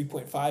hates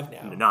 3.5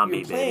 now. Not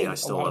me, baby. I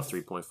still love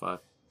 3.5.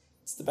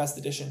 It's the best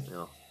edition.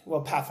 Yeah.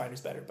 Well,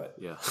 Pathfinder's better, but...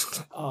 Yeah.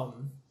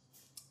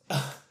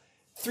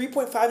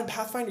 3.5 and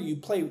Pathfinder,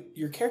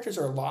 your characters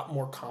are a lot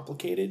more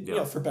complicated,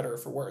 for better or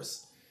for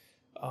worse.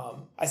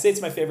 I say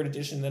it's my favorite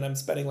edition, then I'm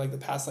spending like the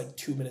past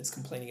 2 minutes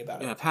complaining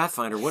about it. Yeah,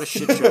 Pathfinder, what a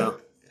shit show.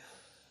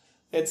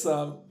 It's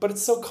but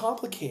it's so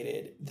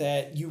complicated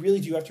that you really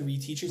do have to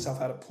reteach yourself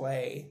how to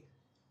play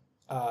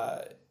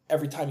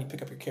every time you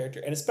pick up your character.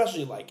 And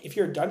especially if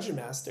you're a dungeon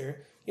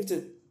master, you have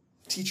to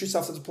teach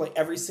yourself how to play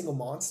every single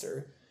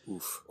monster.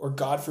 Oof. Or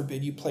God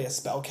forbid you play a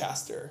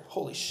spellcaster.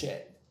 Holy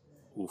shit.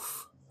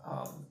 Oof.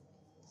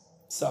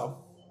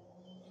 So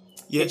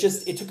yeah,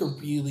 it took a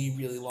really,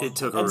 really long time. It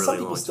took a and really some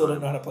people long still time.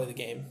 don't know how to play the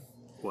game.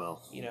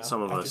 Well, You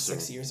some of after us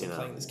 6 years of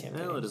playing this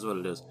campaign. Well, it is what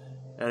it is.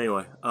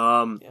 Anyway,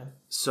 Yeah.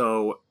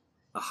 so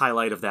a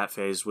highlight of that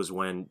phase was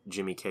when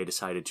Jimmy K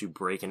decided to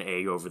break an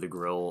egg over the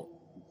grill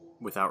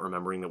without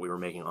remembering that we were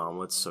making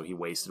omelets, so he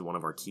wasted one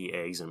of our key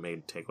eggs and made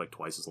it take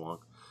twice as long.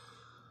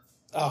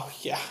 Oh,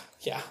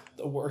 yeah,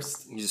 the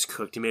worst. He just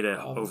cooked. He made an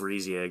over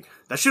easy egg.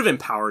 That should have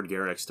empowered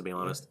Garrix, to be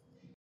honest.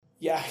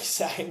 Yeah,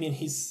 I mean,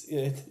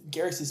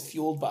 Garrix is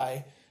fueled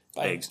by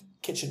Eggs.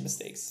 kitchen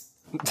mistakes.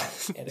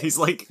 He's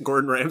like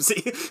Gordon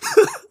Ramsay.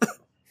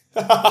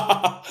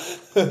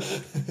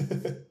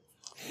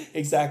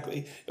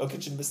 Exactly. Your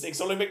kitchen mistakes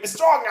only make me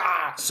stronger.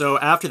 So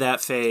after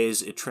that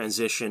phase, it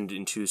transitioned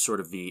into sort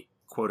of the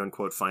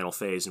quote-unquote final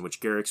phase in which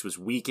Garrix was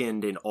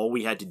weakened, and all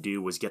we had to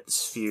do was get the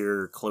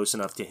sphere close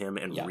enough to him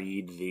and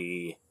read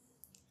the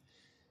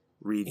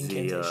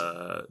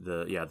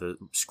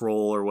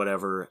scroll or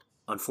whatever.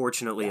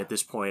 Unfortunately, at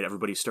this point,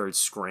 everybody started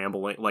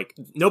scrambling. Like,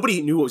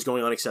 nobody knew what was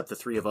going on except the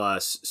three of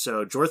us.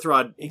 So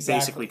Jorthrod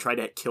basically tried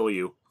to kill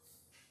you.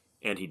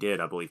 And he did,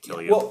 I believe,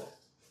 kill you. Well,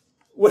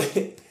 what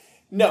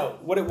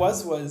it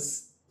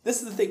was...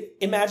 This is the thing.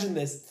 Imagine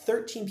this.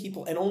 13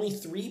 people and only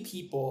 3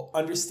 people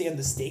understand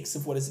the stakes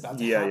of what is about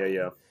to happen.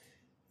 Yeah.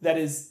 That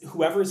is,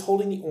 whoever is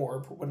holding the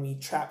orb when we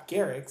trap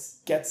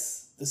Garrix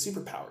gets the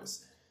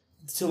superpowers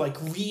to, like,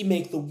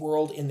 remake the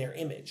world in their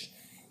image.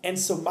 And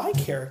so my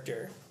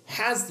character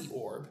has the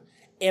orb,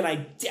 and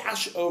I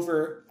dash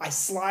over, I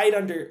slide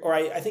under, or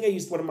I think I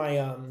used one of my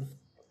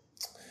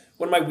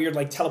weird,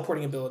 like,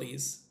 teleporting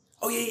abilities.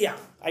 Oh, yeah.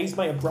 I used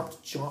my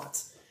abrupt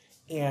jaunt,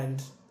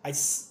 and I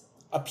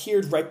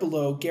appeared right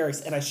below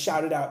Garrix, and I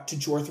shouted out to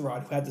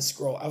Jorthrod, who had the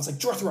scroll. I was like,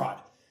 Jorthrod,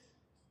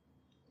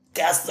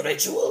 cast the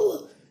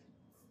ritual.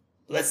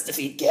 Let's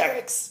defeat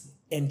Garrix.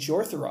 And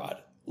Jorthrod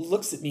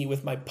looks at me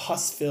with my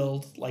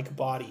pus-filled, like,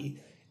 body,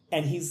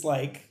 and he's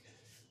like,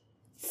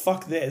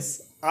 fuck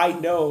this. I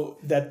know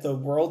that the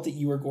world that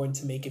you are going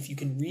to make, if you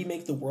can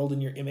remake the world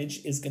in your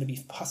image, is going to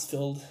be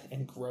pus-filled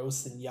and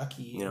gross and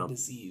yucky and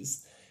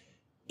diseased.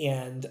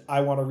 And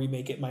I want to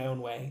remake it my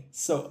own way.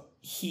 So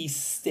he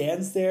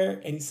stands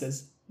there and he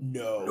says,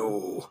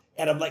 no.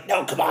 And I'm like,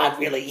 no, come on,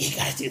 really? You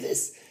got to do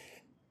this.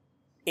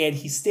 And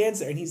he stands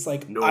there and he's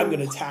like, no. I'm going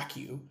to attack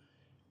you.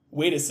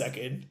 Wait a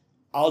second.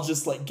 I'll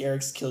just let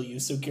Garrix kill you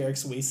so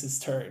Garrix wastes his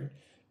turn.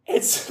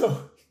 And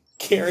so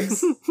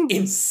Garrix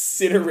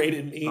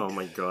incinerated me. Oh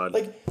my god.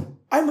 Like,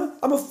 I'm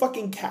a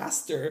fucking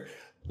caster.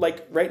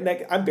 Like,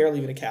 I'm barely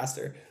even a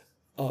caster.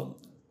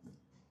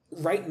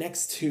 Right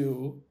next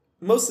to...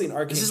 Mostly an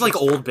arcane. This is like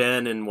old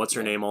Ben and what's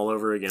her name all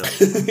over again.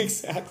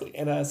 Exactly.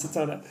 And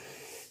Satona.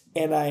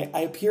 And I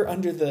appear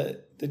under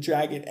the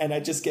dragon and I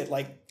just get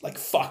like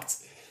fucked.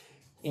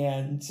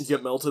 And you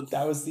get melted.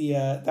 That was the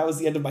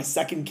end of my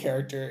second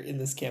character in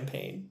this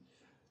campaign.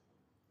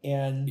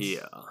 And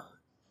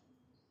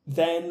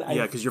then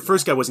because your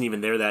first guy wasn't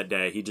even there that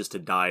day. He just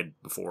had died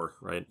before,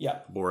 right? Yeah.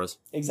 Boris.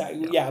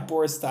 Exactly. Yeah,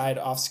 Boris died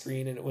off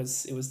screen and it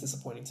was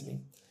disappointing to me.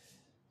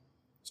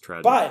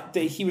 Tragic. But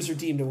he was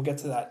redeemed, and we'll get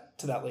to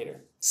that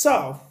later.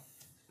 So,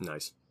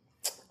 nice.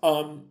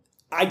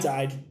 I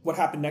died. What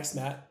happened next,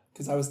 Matt?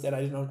 Because I was dead.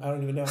 I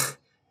don't even know.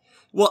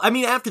 Well, I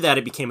mean, after that,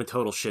 it became a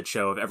total shit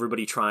show of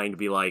everybody trying to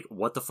be like,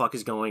 "What the fuck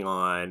is going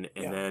on?"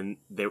 And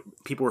then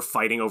people were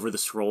fighting over the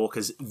scroll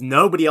because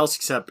nobody else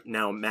except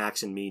now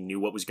Max and me knew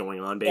what was going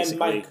on.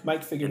 Basically, and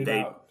Mike figured it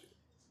out.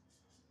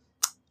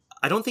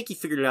 I don't think he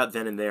figured it out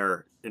then and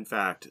there. In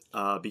fact,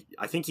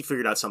 I think he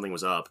figured out something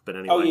was up. But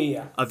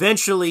anyway,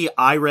 eventually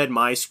I read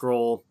my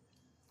scroll,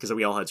 because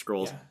we all had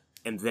scrolls. Yeah.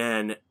 And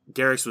then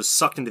Garrix was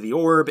sucked into the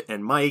orb,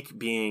 and Mike,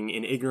 being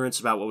in ignorance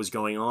about what was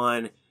going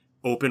on,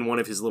 opened one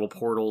of his little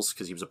portals,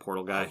 because he was a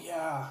portal guy. Oh,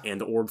 yeah. And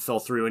the orb fell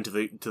through into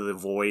the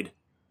void.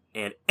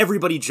 And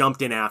everybody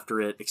jumped in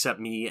after it,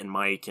 except me and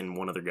Mike and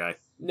one other guy.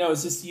 No,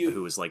 it's just you.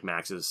 Who was like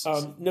Max's...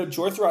 no,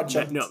 Jorthrod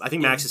jumped. No, I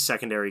think Max's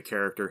secondary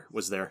character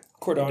was there.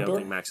 Cordondor? I don't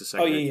think Max's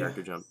secondary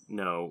character jumped.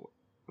 No,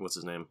 what's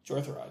his name?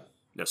 Jorthrod.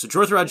 No, so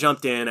Jorthrod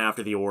jumped in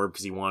after the orb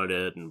because he wanted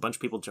it, and a bunch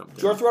of people jumped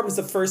in. Jorthrod was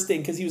the first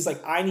thing, because he was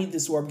like, I need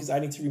this orb because I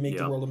need to remake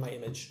the world in my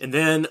image. And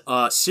then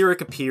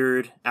Cyric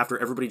appeared after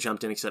everybody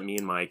jumped in except me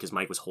and Mike, because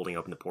Mike was holding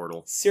open the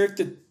portal.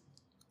 Cyric,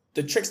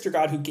 the trickster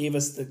god who gave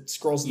us the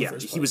scrolls in the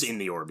first place. He was in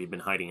the orb. He'd been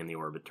hiding in the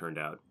orb, it turned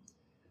out.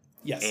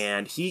 Yes.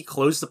 And he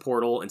closed the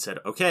portal and said,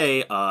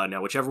 okay,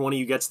 now whichever one of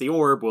you gets the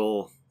orb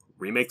will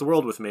remake the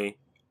world with me.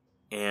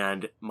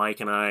 And Mike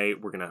and I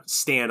were going to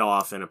stand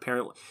off and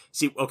apparently...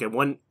 See, okay,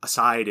 one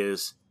aside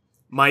is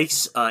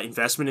Mike's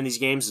investment in these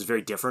games is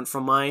very different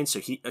from mine. So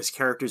his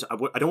characters... I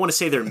don't want to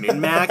say they're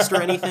min-maxed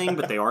or anything,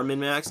 but they are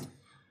min-maxed.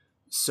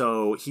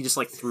 So he just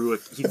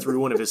threw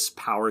one of his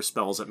power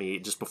spells at me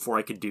just before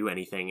I could do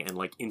anything and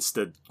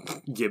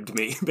insta-gibbed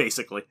me,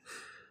 basically.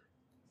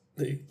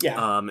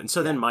 Yeah. And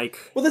so then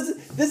Mike... Well, this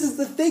is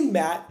the thing,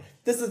 Matt.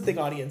 This is the thing,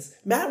 audience.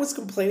 Matt was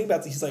complaining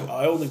about this. He's like,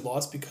 I only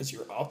lost because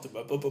you're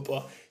Optima, blah, blah,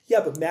 blah.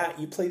 Yeah, but Matt,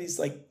 you play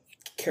these,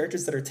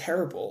 characters that are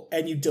terrible,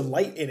 and you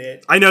delight in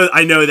it. I know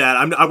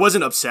that. I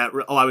wasn't upset.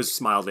 Oh, I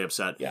was mildly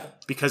upset. Yeah.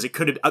 Because it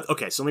could have...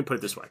 Okay, so let me put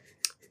it this way.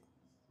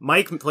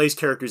 Mike plays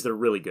characters that are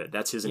really good.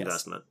 That's his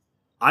investment.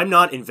 I'm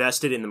not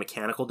invested in the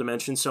mechanical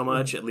dimension so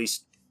much, at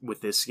least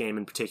with this game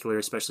in particular,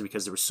 especially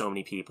because there were so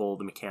many people.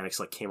 The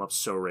mechanics came up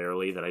so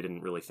rarely that I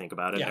didn't really think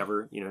about it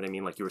ever. You know what I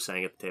mean? Like you were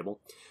saying at the table.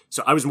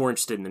 So I was more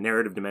interested in the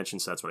narrative dimension,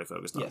 so that's what I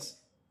focused on. Yes.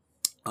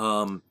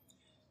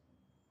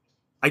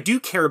 I do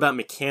care about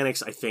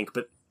mechanics, I think,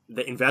 but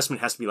the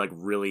investment has to be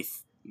really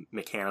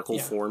mechanical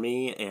for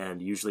me,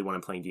 and usually when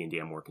I'm playing D&D,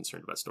 I'm more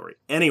concerned about story.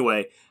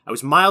 Anyway, I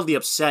was mildly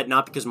upset,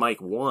 not because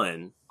Mike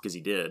won, because he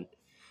did,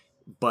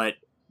 but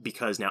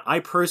because now I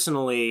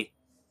personally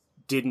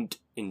didn't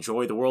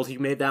enjoy the world he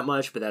made that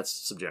much, but that's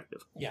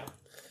subjective. Yeah.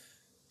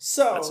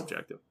 So that's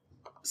subjective.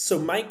 So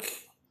Mike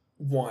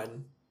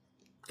won.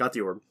 Got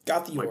the orb.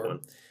 Got the Mike orb.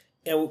 won.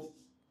 And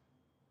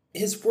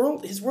his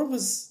world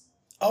was,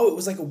 it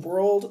was like a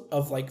world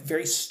of like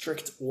very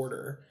strict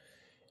order.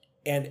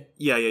 And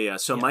Yeah.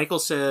 So Michael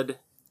said,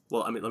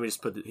 well, I mean, let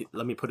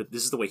me put it,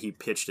 this is the way he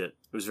pitched it.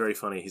 It was very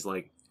funny. He's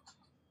like,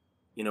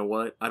 you know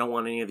what? I don't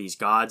want any of these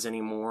gods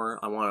anymore.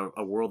 I want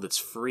a world that's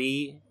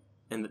free.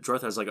 And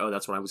Drothar's like, oh,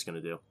 that's what I was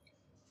going to do.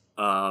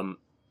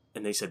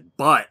 And they said,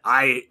 but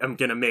I am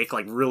going to make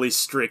like really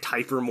strict,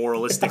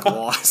 hyper-moralistic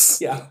laws.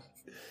 Yeah.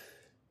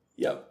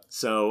 Yep.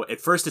 So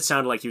at first it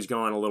sounded like he was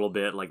going a little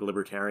bit like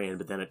libertarian,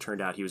 but then it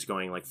turned out he was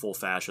going like full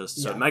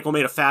fascist. So Michael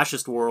made a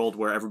fascist world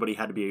where everybody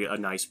had to be a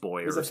nice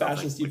boy or something.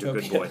 Fascist like utopia.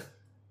 a good boy.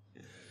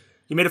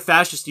 He made a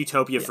fascist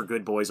utopia for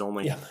good boys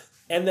only. Yeah.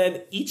 And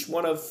then each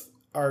one of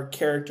our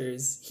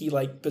characters, he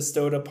like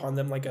bestowed upon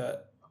them like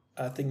a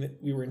thing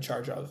that we were in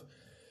charge of.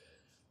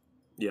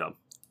 Yeah.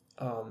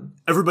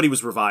 Everybody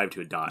was revived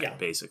who had died,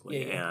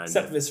 basically. Yeah. And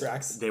except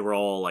Visrax. They were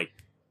all like,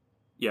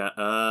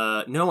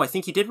 no, I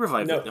think he did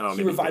revive. No,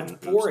 he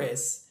revived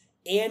Boris,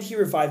 and he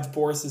revived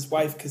Boris's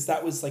wife, because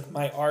that was like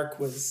my arc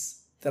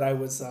was that I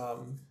was,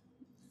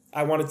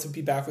 I wanted to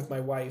be back with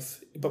my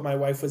wife, but my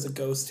wife was a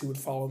ghost who would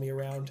follow me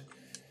around.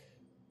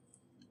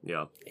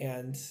 Yeah.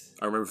 And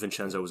I remember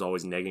Vincenzo was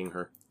always negging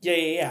her.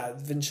 Yeah.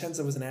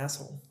 Vincenzo was an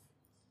asshole.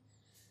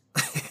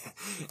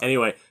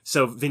 Anyway,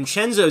 so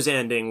Vincenzo's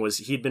ending was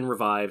he'd been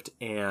revived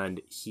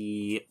and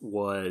he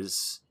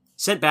was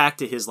sent back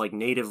to his like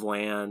native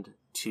land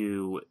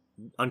to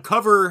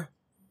uncover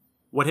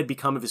what had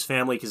become of his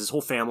family, because his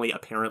whole family,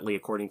 apparently,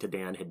 according to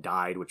Dan, had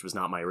died, which was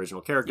not my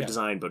original character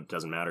design, but it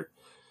doesn't matter.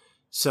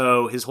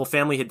 So his whole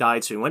family had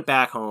died, so he went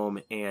back home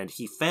and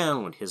he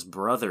found his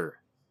brother,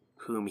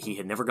 whom he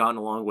had never gotten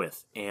along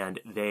with, and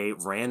they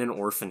ran an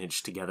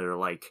orphanage together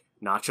like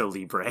Nacho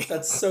Libre.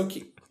 That's so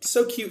cute.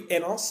 So cute.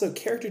 And also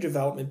character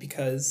development,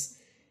 because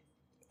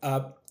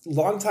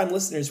longtime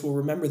listeners will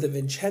remember that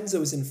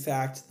Vincenzo is in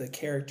fact the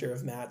character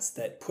of Matt's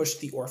that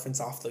pushed the orphans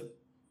off the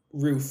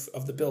roof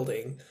of the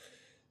building.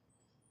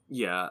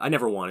 Yeah, I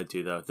never wanted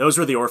to, though. Those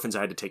were the orphans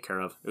I had to take care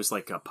of. It was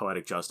like a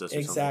poetic justice or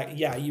something. Exactly.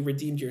 Yeah, you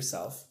redeemed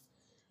yourself.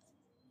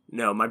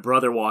 No, my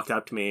brother walked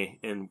up to me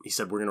and he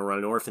said, we're going to run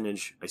an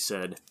orphanage. I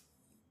said,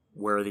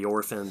 where are the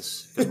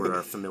orphans? Because we're at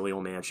our familial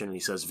mansion. And he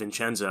says,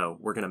 Vincenzo,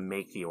 we're going to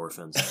make the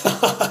orphans.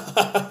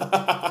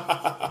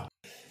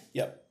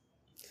 Yep.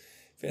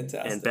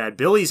 Fantastic. And Bad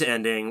Billy's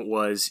ending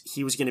was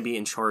he was going to be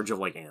in charge of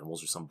like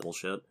animals or some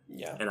bullshit.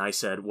 Yeah. And I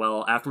said,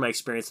 well, after my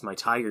experience with my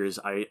tigers,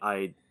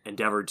 I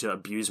endeavored to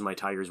abuse my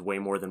tigers way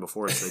more than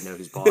before so they know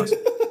who's boss.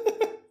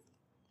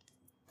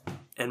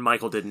 And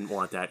Michael didn't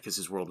want that because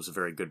his world was a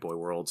very good boy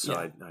world. So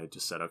I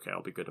just said, okay,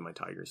 I'll be good to my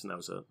tigers. And that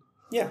was it.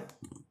 Yeah.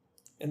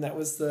 And that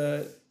was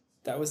the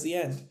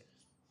end.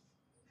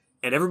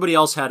 And everybody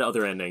else had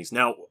other endings.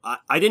 Now,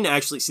 I didn't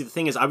actually... See, the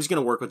thing is, I was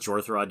going to work with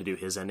Jorthrod to do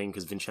his ending,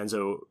 because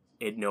Vincenzo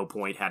at no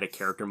point had a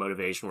character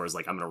motivation where it's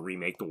like, I'm going to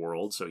remake the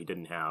world, so he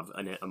didn't have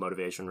a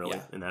motivation, really,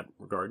 in that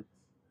regard.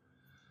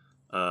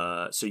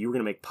 So you were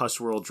going to make Puss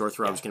World,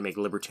 Jorthrod was going to make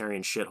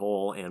Libertarian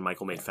Shithole, and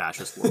Michael made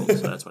Fascist World, so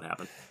that's what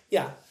happened.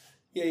 Yeah,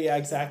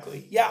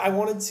 exactly. Yeah, I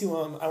wanted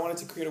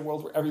to create a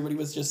world where everybody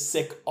was just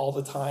sick all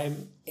the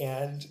time,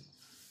 and...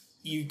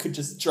 you could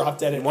just drop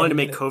dead. I wanted to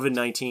make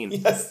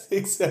COVID-19. Yes,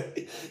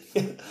 exactly.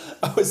 Yeah,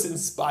 I was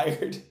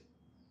inspired.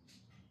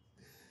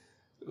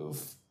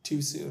 Oof,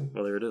 too soon.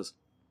 Well, there it is.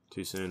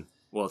 Too soon.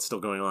 Well, it's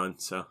still going on,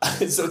 so...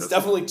 So it's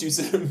definitely too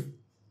soon.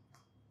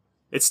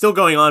 It's still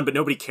going on, but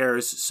nobody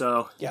cares,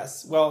 so...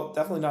 Yes, well,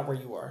 definitely not where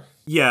you are.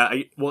 Yeah,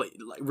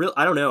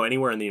 I don't know.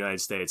 Anywhere in the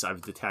United States,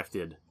 I've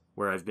detected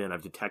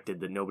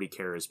that nobody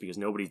cares because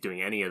nobody's doing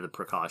any of the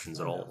precautions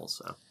at all,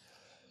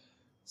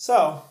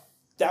 So...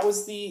 That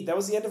was the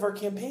end of our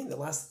campaign that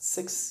lasted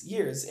 6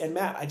 years. And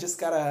Matt, I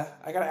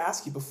gotta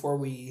ask you before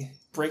we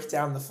break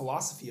down the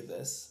philosophy of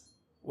this.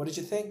 What did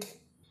you think?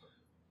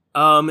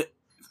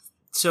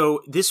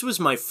 So this was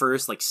my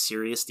first like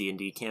serious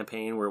D&D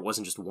campaign where it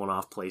wasn't just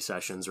one-off play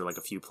sessions or like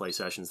a few play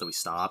sessions that we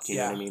stopped. You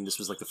know what I mean? This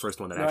was like the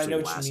first one that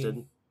actually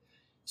lasted.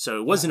 So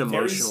it wasn't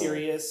emotional. Very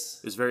serious.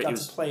 It was very. Got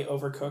to play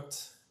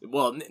Overcooked.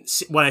 Well,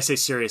 when I say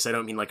serious, I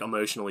don't mean like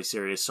emotionally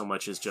serious so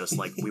much as just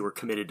like we were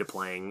committed to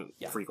playing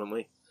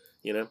frequently.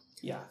 You know?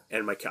 Yeah.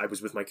 And I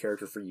was with my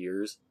character for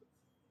years.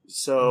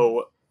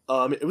 So,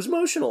 it was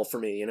emotional for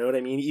me, you know what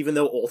I mean? Even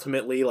though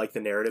ultimately, like,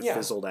 the narrative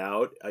fizzled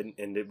out, and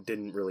it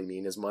didn't really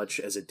mean as much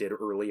as it did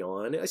early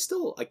on,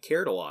 I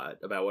cared a lot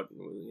about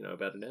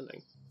about an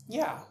ending.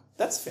 Yeah,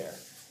 that's fair.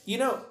 You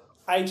know,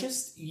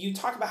 you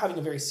talk about having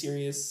a very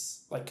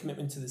serious, like,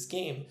 commitment to this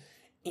game,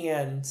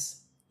 and,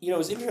 it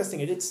was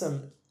interesting, I did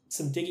some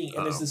digging,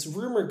 and there's this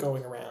rumor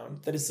going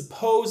around that is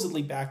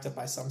supposedly backed up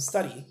by some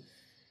study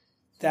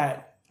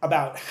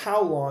about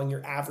how long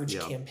your average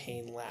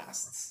campaign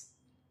lasts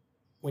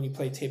when you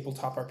play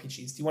tabletop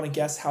RPGs. Do you want to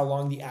guess how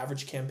long the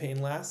average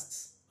campaign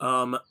lasts?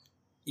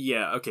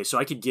 Yeah, okay, so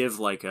I could give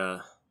I'm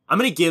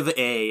going to give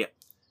a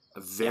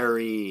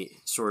very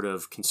sort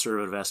of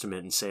conservative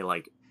estimate and say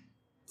like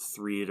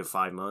 3 to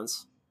 5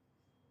 months.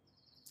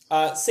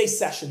 Say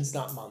sessions,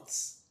 not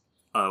months.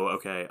 Oh,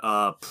 okay.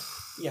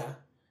 Yeah.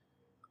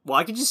 Well,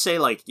 I could just say,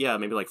 like, yeah,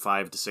 maybe like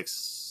 5 to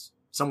 6,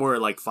 somewhere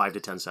like 5 to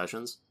 10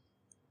 sessions.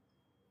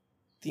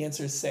 The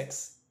answer is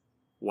 6.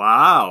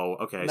 Wow.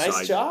 Okay.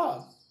 Nice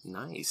job.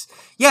 Nice.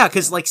 Yeah,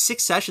 because like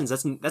 6 sessions,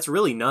 that's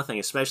really nothing,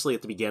 especially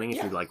at the beginning.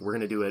 If you're like, we're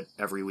going to do it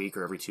every week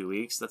or every 2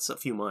 weeks, that's a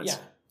few months. Yeah.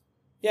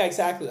 Yeah,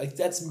 exactly. Like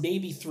that's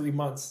maybe 3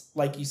 months,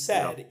 like you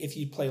said, if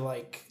you play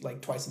like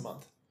twice a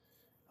month.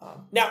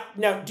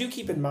 Now, do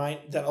keep in mind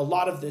that a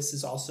lot of this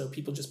is also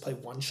people just play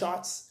one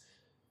shots.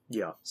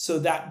 Yeah. So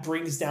that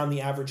brings down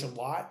the average a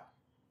lot.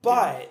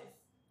 But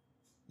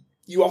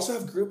you also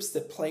have groups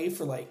that play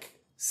for like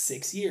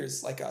 6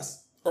 years, like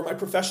us. Or my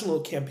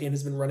professional campaign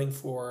has been running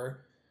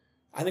for,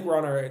 I think we're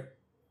on our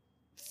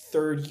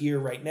 3rd year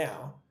right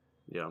now.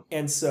 Yeah.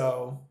 And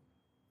so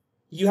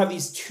you have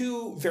these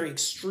 2 very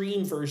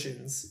extreme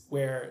versions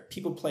where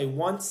people play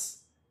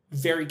once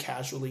very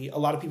casually. A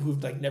lot of people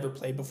who've like never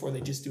played before, they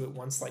just do it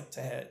once, like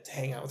to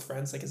hang out with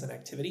friends, like as an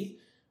activity,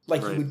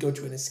 like you would go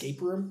to an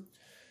escape room.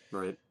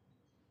 Right.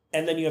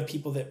 And then you have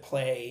people that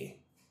play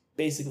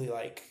basically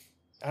like,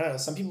 I don't know,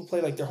 some people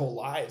play like their whole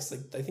lives.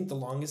 Like I think the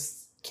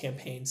longest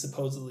campaign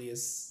supposedly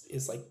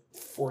is like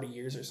 40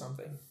 years or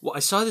something. Well, I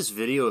saw this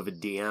video of a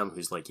DM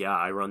who's like, yeah,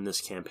 I run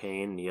this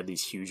campaign, and he had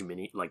these huge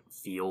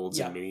fields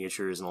and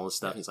miniatures and all this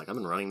stuff. He's like, I've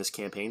been running this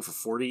campaign for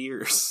 40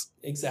 years.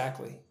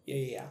 Exactly.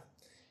 Yeah.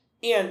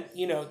 And,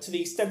 to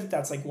the extent that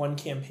that's like one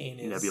campaign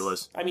is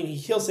nebulous. I mean,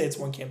 he'll say it's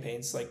one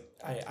campaign, so like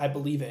I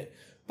believe it.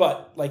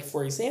 But like,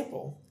 for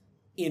example,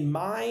 in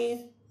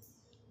my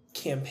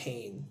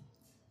campaign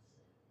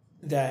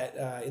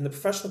that in the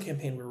professional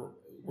campaign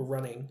we're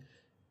running,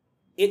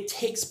 it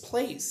takes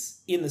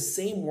place in the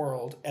same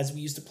world as we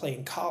used to play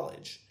in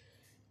college.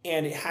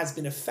 And it has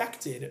been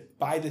affected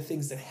by the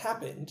things that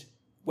happened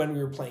when we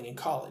were playing in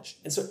college.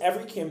 And so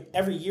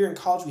every year in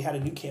college, we had a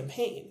new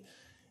campaign.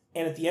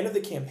 And at the end of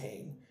the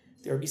campaign,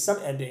 there would be some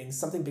ending,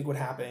 something big would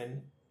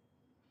happen,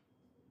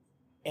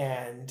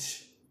 and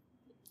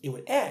it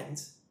would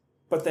end.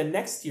 But then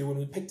next year, when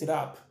we picked it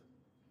up,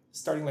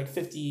 starting like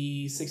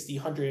 50, 60,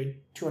 100,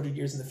 200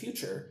 years in the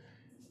future,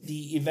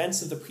 the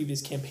events of the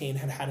previous campaign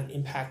had an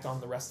impact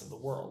on the rest of the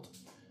world.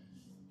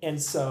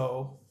 And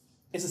so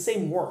it's the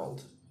same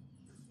world,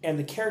 and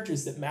the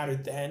characters that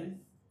mattered then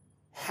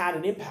had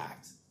an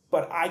impact.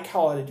 But I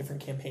call it a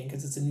different campaign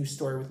because it's a new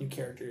story with new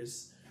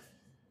characters.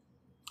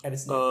 And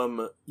it's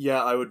new.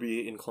 Yeah, I would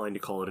be inclined to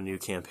call it a new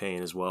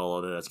campaign as well,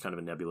 although that's kind of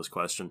a nebulous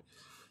question.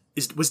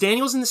 Was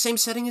Daniels in the same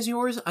setting as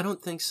yours? I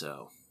don't think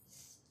so.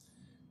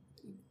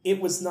 It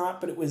was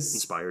not, but it was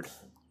inspired.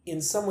 In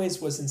some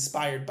ways was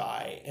inspired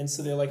by. And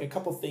so there are like a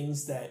couple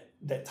things that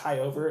tie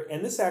over.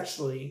 And this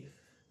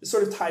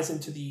sort of ties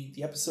into the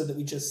episode that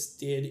we just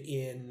did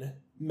in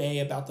May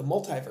about the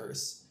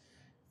multiverse,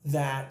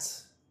 that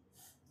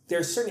there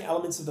are certain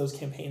elements of those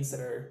campaigns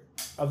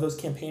of those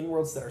campaign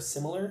worlds that are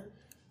similar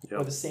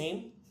or the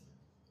same.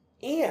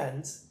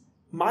 And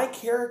my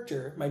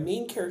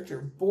main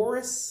character,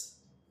 Boris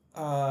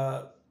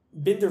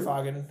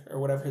Binderwagen, or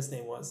whatever his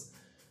name was,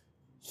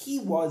 he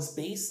was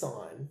based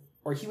on,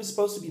 or he was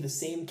supposed to be the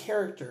same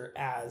character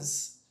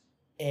as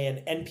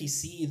an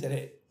NPC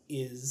that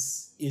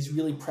is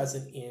really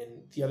present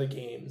in the other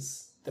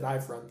games that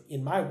I've run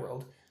in my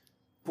world.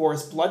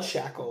 Boris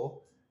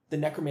Bloodshackle, the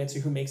necromancer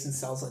who makes and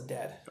sells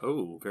undead.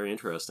 Oh, very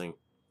interesting.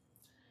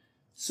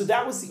 So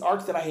that was the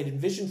arc that I had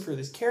envisioned for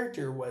this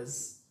character,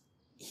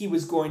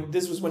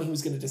 this was when he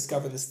was going to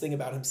discover this thing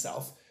about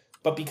himself.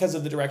 But because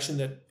of the direction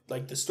that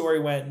like the story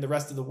went and the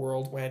rest of the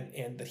world went,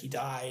 and that he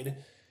died,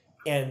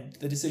 and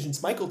the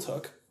decisions Michael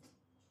took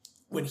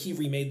when he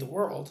remade the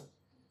world,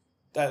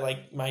 that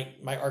like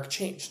my arc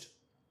changed.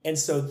 And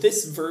so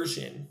this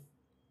version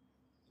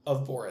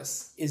of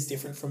Boris is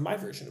different from my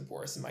version of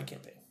Boris in my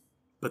campaign.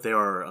 But they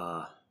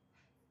are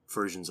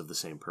versions of the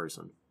same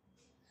person.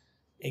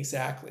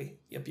 Exactly.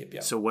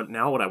 Yep. So what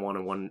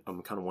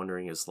I'm kind of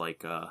wondering is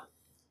like,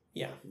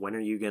 when are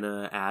you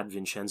gonna add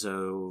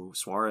Vincenzo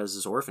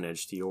Suarez's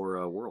orphanage to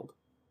your world?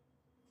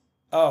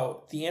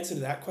 Oh, the answer to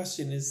that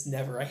question is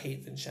never. I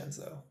hate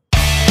Vincenzo.